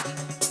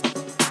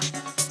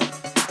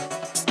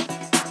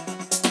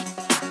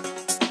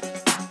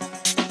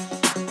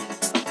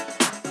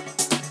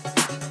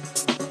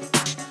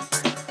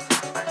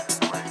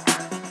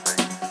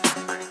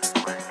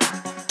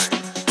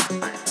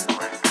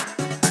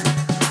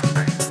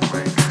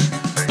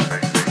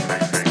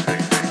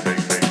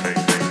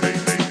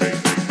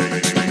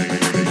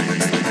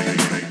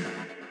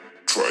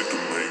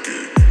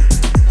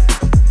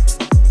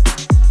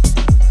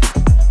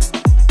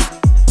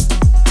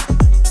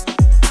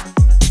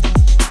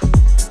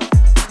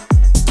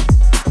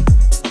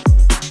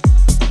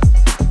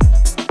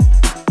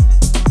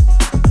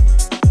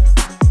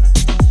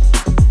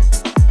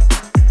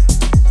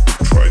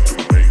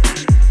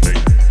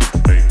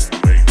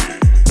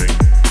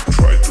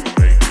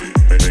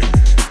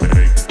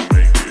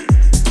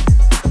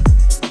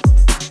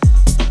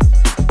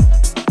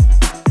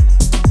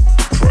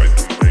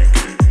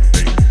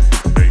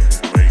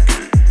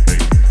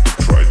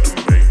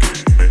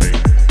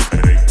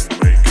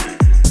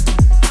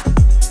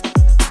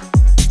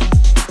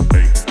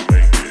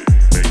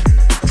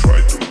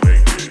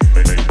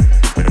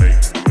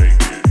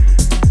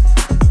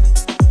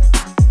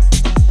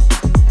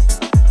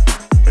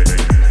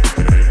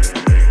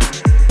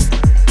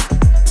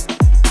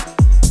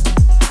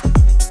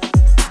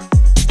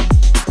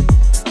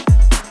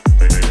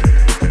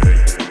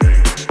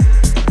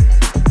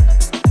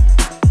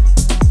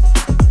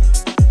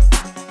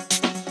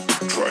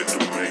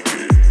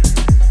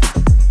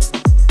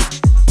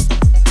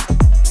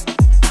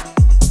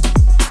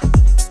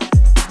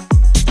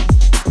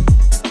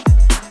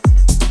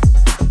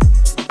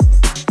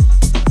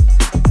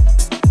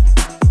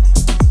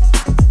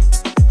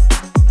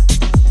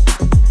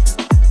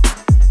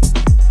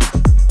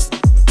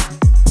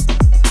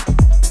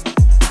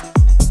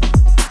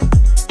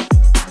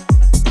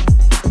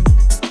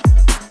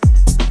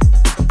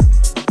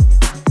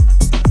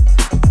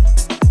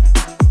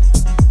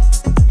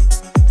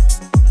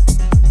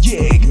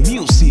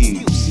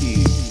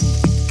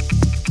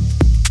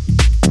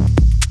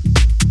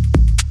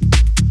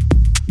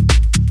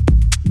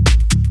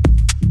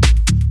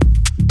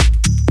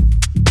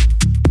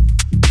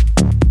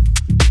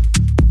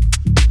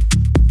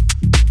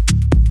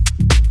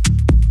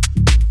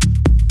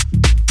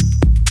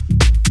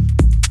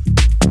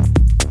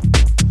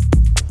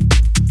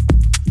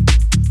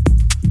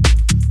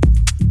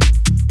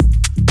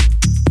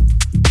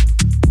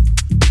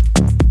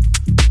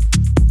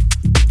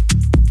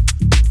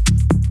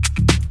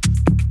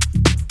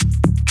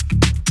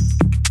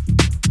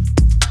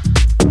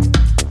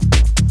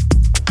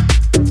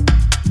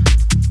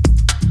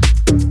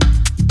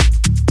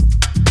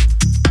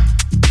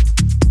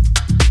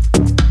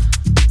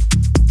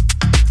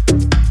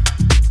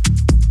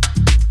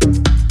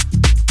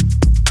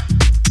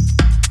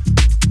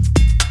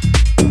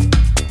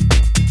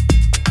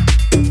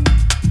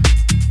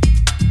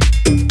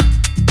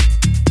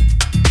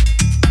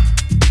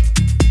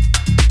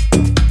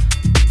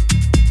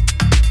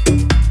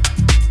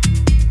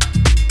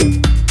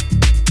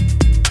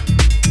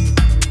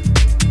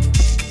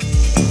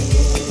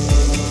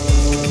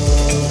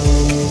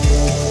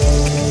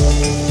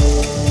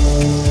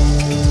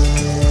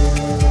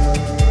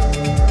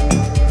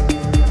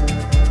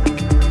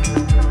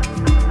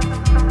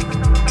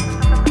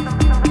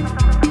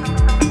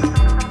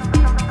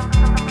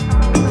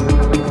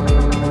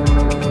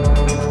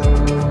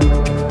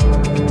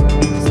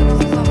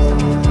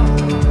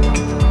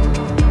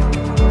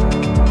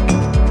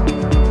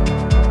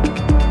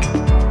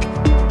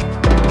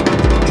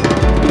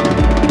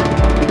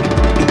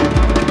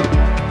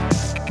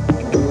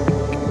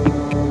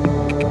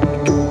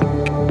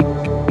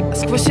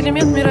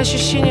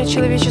 Ощущения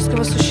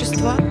человеческого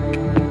существа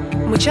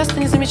мы часто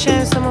не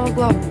замечаем самого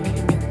главного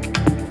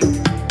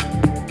элемента,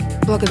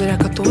 благодаря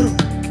которому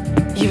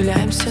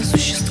являемся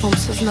существом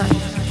сознания.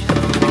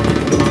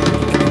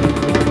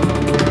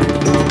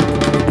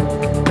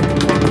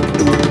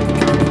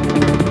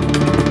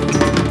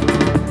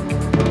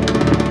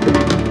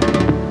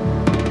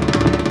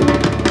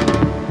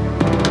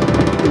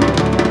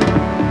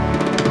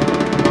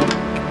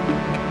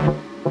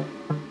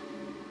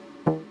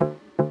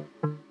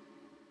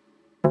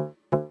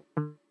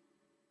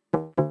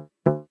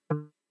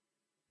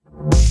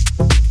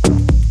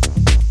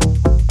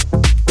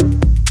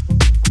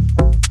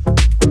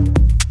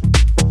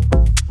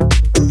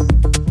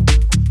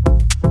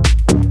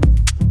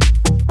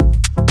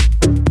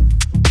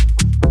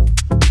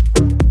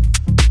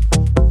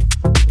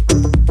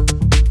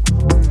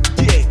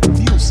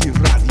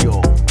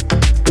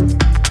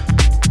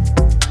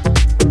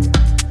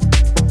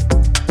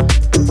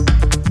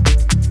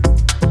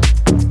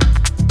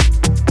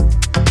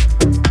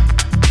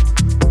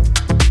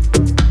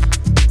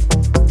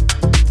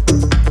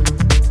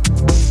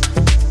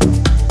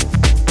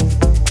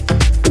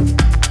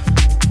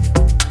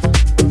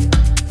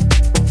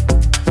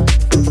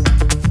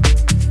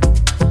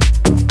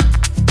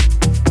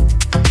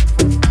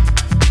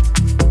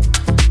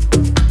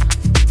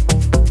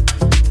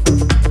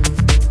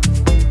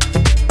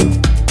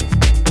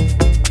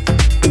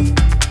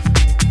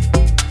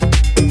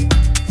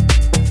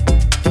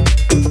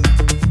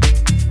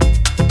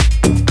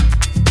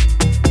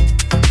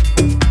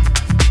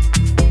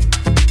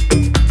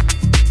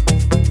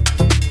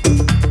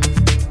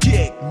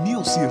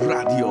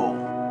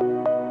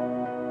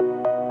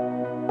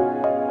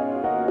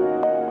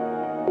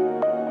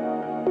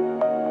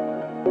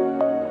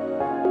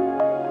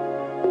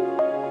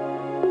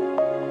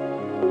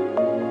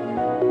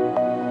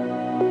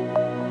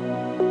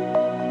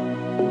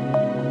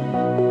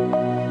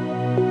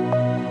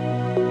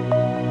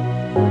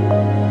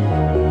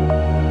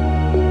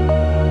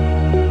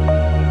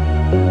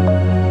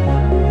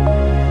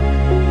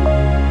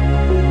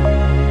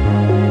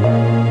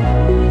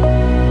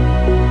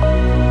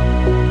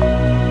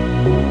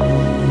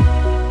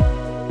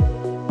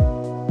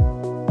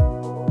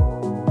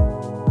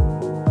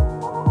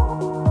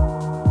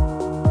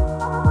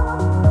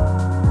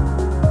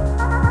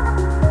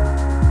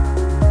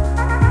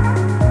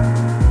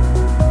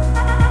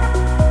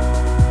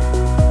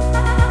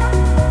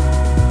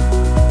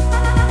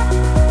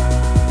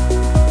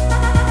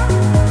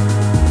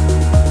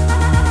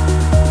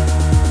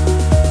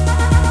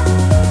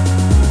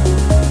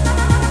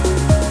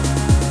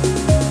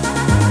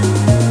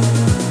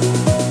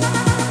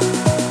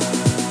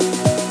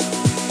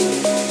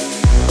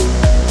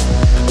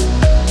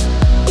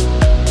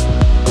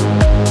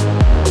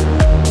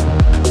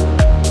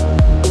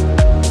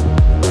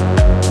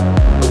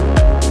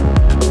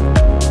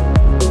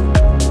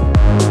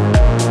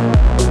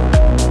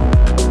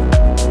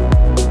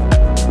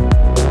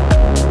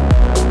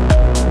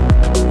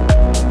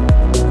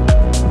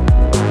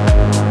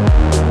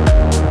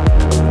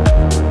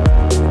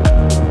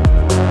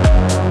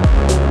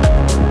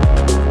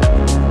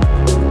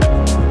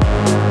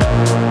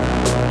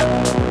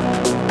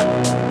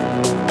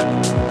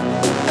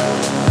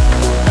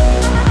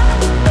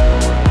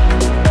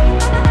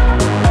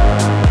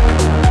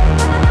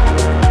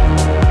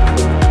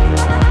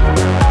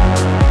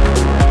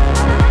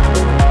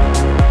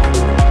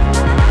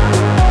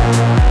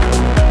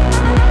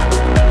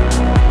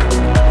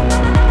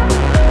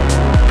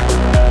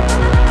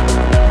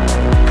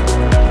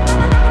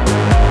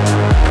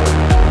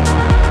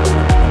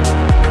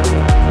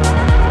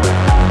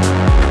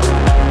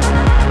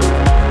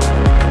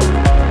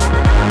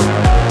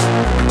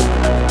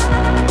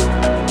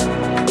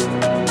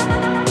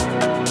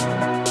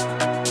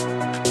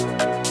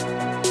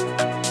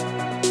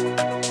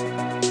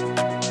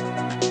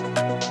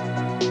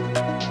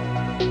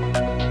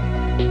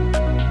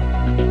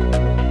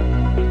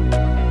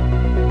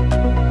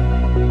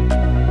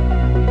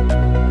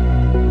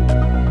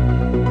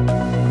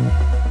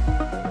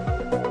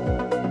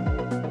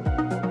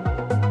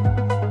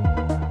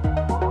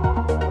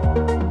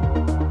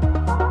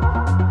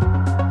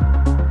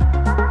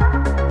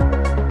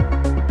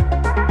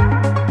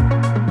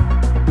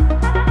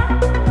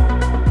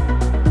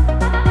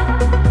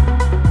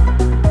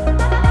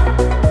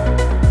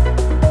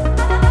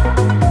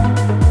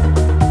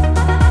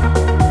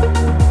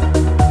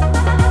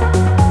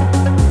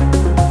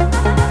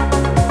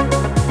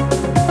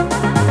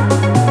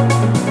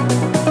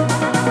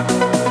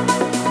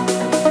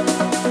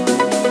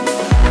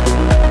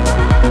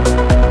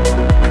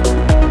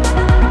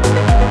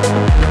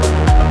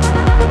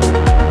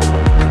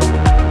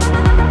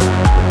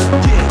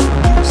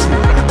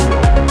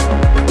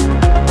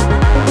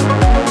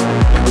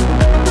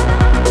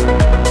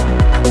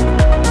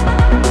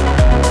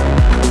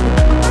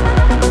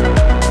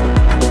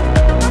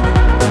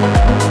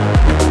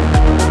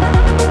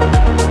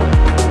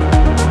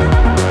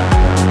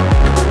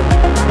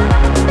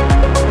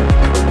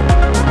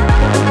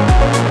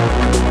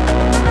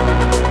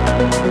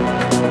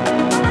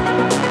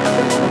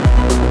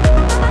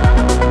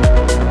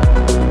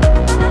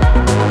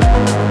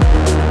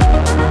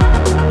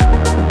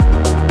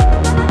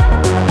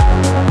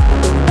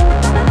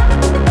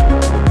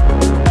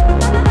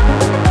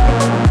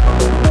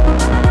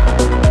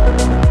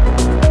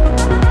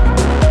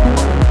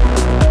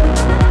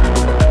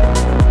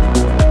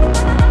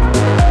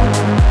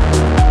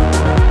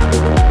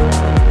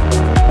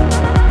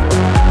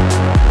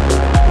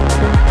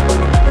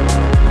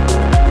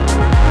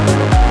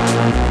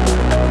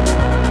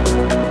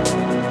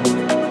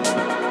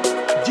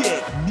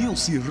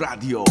 Music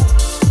Radio.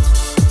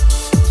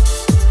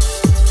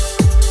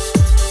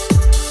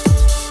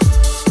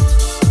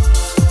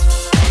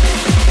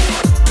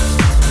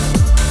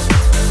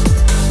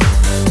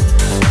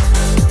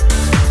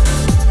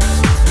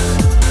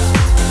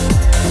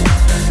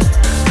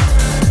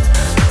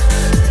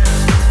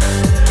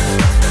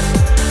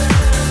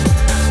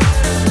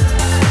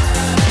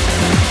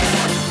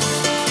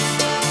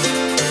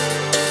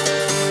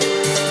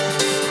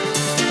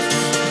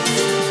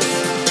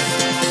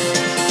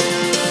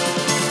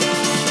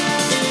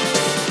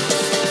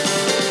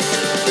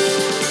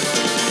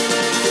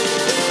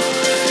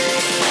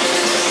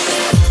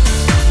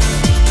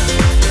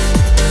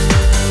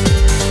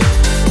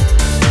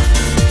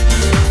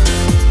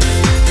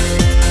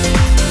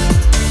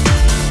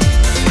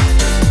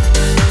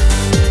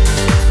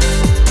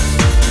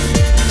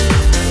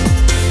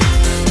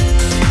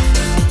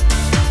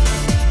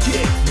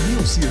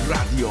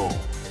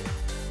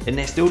 En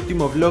este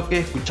último bloque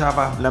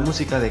escuchaba la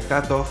música de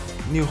Cut Off,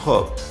 New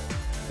Hopes.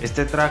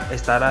 Este track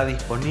estará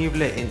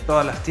disponible en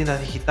todas las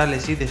tiendas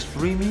digitales y de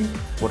streaming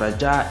por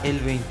allá el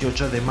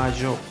 28 de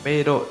mayo,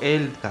 pero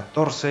el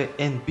 14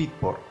 en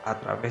Beatport a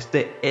través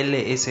de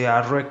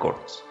LSA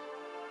Records.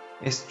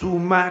 Stu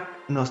Mac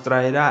nos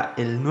traerá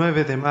el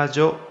 9 de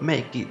mayo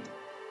Make It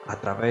a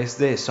través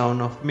de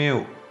Sound of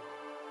Mew.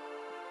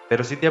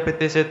 Pero si te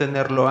apetece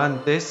tenerlo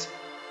antes,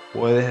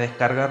 puedes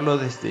descargarlo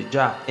desde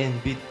ya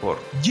en Beatport.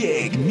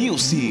 Jake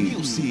Music.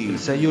 El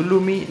sello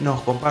Lumi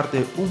nos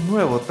comparte un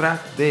nuevo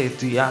track de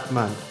The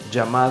Atman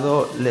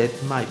llamado Let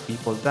My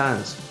People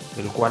Dance,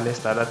 el cual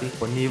estará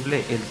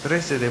disponible el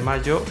 13 de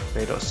mayo,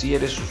 pero si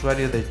eres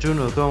usuario de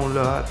Juno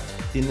Download,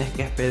 tienes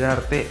que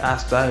esperarte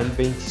hasta el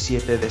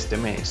 27 de este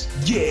mes.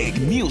 Jake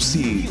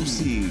Music.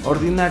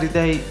 Ordinary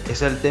Day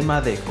es el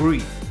tema de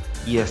Creed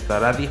y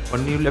estará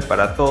disponible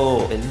para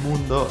todo el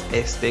mundo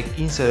este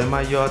 15 de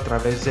mayo a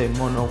través de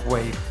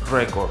Monowave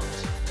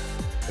Records.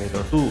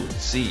 Pero tú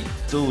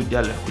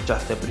ya lo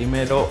escuchaste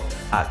primero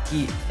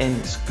aquí en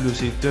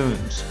Exclusive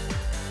Tunes.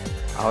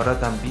 Ahora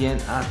también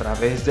a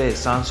través de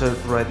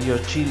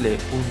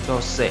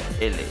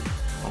sunsetradiochile.cl.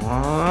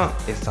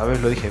 Esta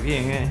vez lo dije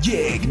bien,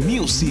 Jake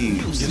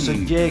Music. Yo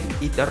soy Jake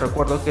y te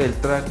recuerdo que el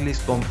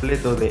tracklist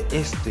completo de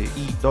este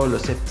y todos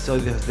los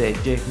episodios de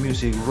Jake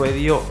Music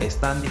Radio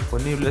están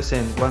disponibles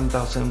en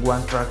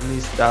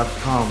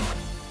 1001tracklist.com.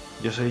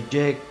 Yo soy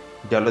Jake,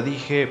 ya lo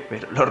dije,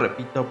 pero lo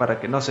repito para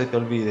que no se te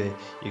olvide.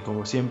 Y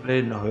como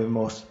siempre, nos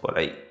vemos por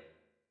ahí.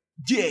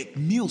 Jake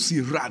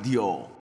Music Radio.